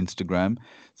 LinkedIn and Instagram.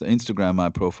 So Instagram, my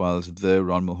profile is the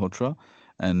Ron Malhotra,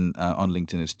 and on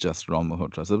LinkedIn it's just Ron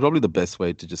Malhotra. So probably the best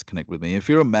way to just connect with me. If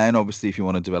you're a man, obviously, if you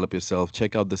want to develop yourself,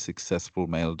 check out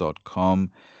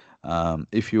thesuccessfulmale.com.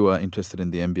 If you are interested in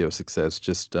the MBA of success,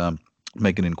 just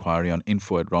make an inquiry on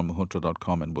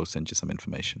info@ronmalhotra.com and we'll send you some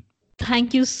information.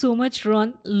 Thank you so much,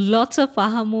 Ron. Lots of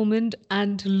aha moment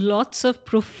and lots of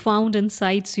profound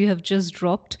insights you have just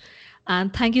dropped.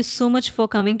 And thank you so much for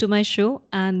coming to my show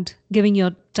and giving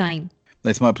your time.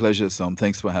 It's my pleasure, Som.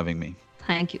 Thanks for having me.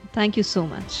 Thank you. Thank you so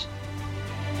much.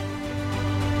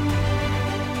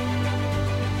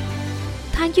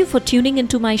 Thank you for tuning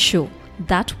into my show.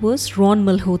 That was Ron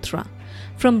Malhotra.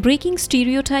 From breaking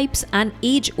stereotypes and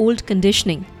age-old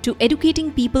conditioning to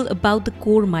educating people about the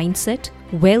core mindset,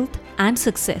 wealth, and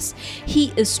success,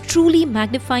 he is truly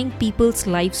magnifying people's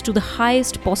lives to the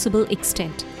highest possible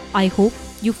extent. I hope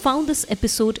you found this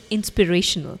episode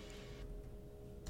inspirational.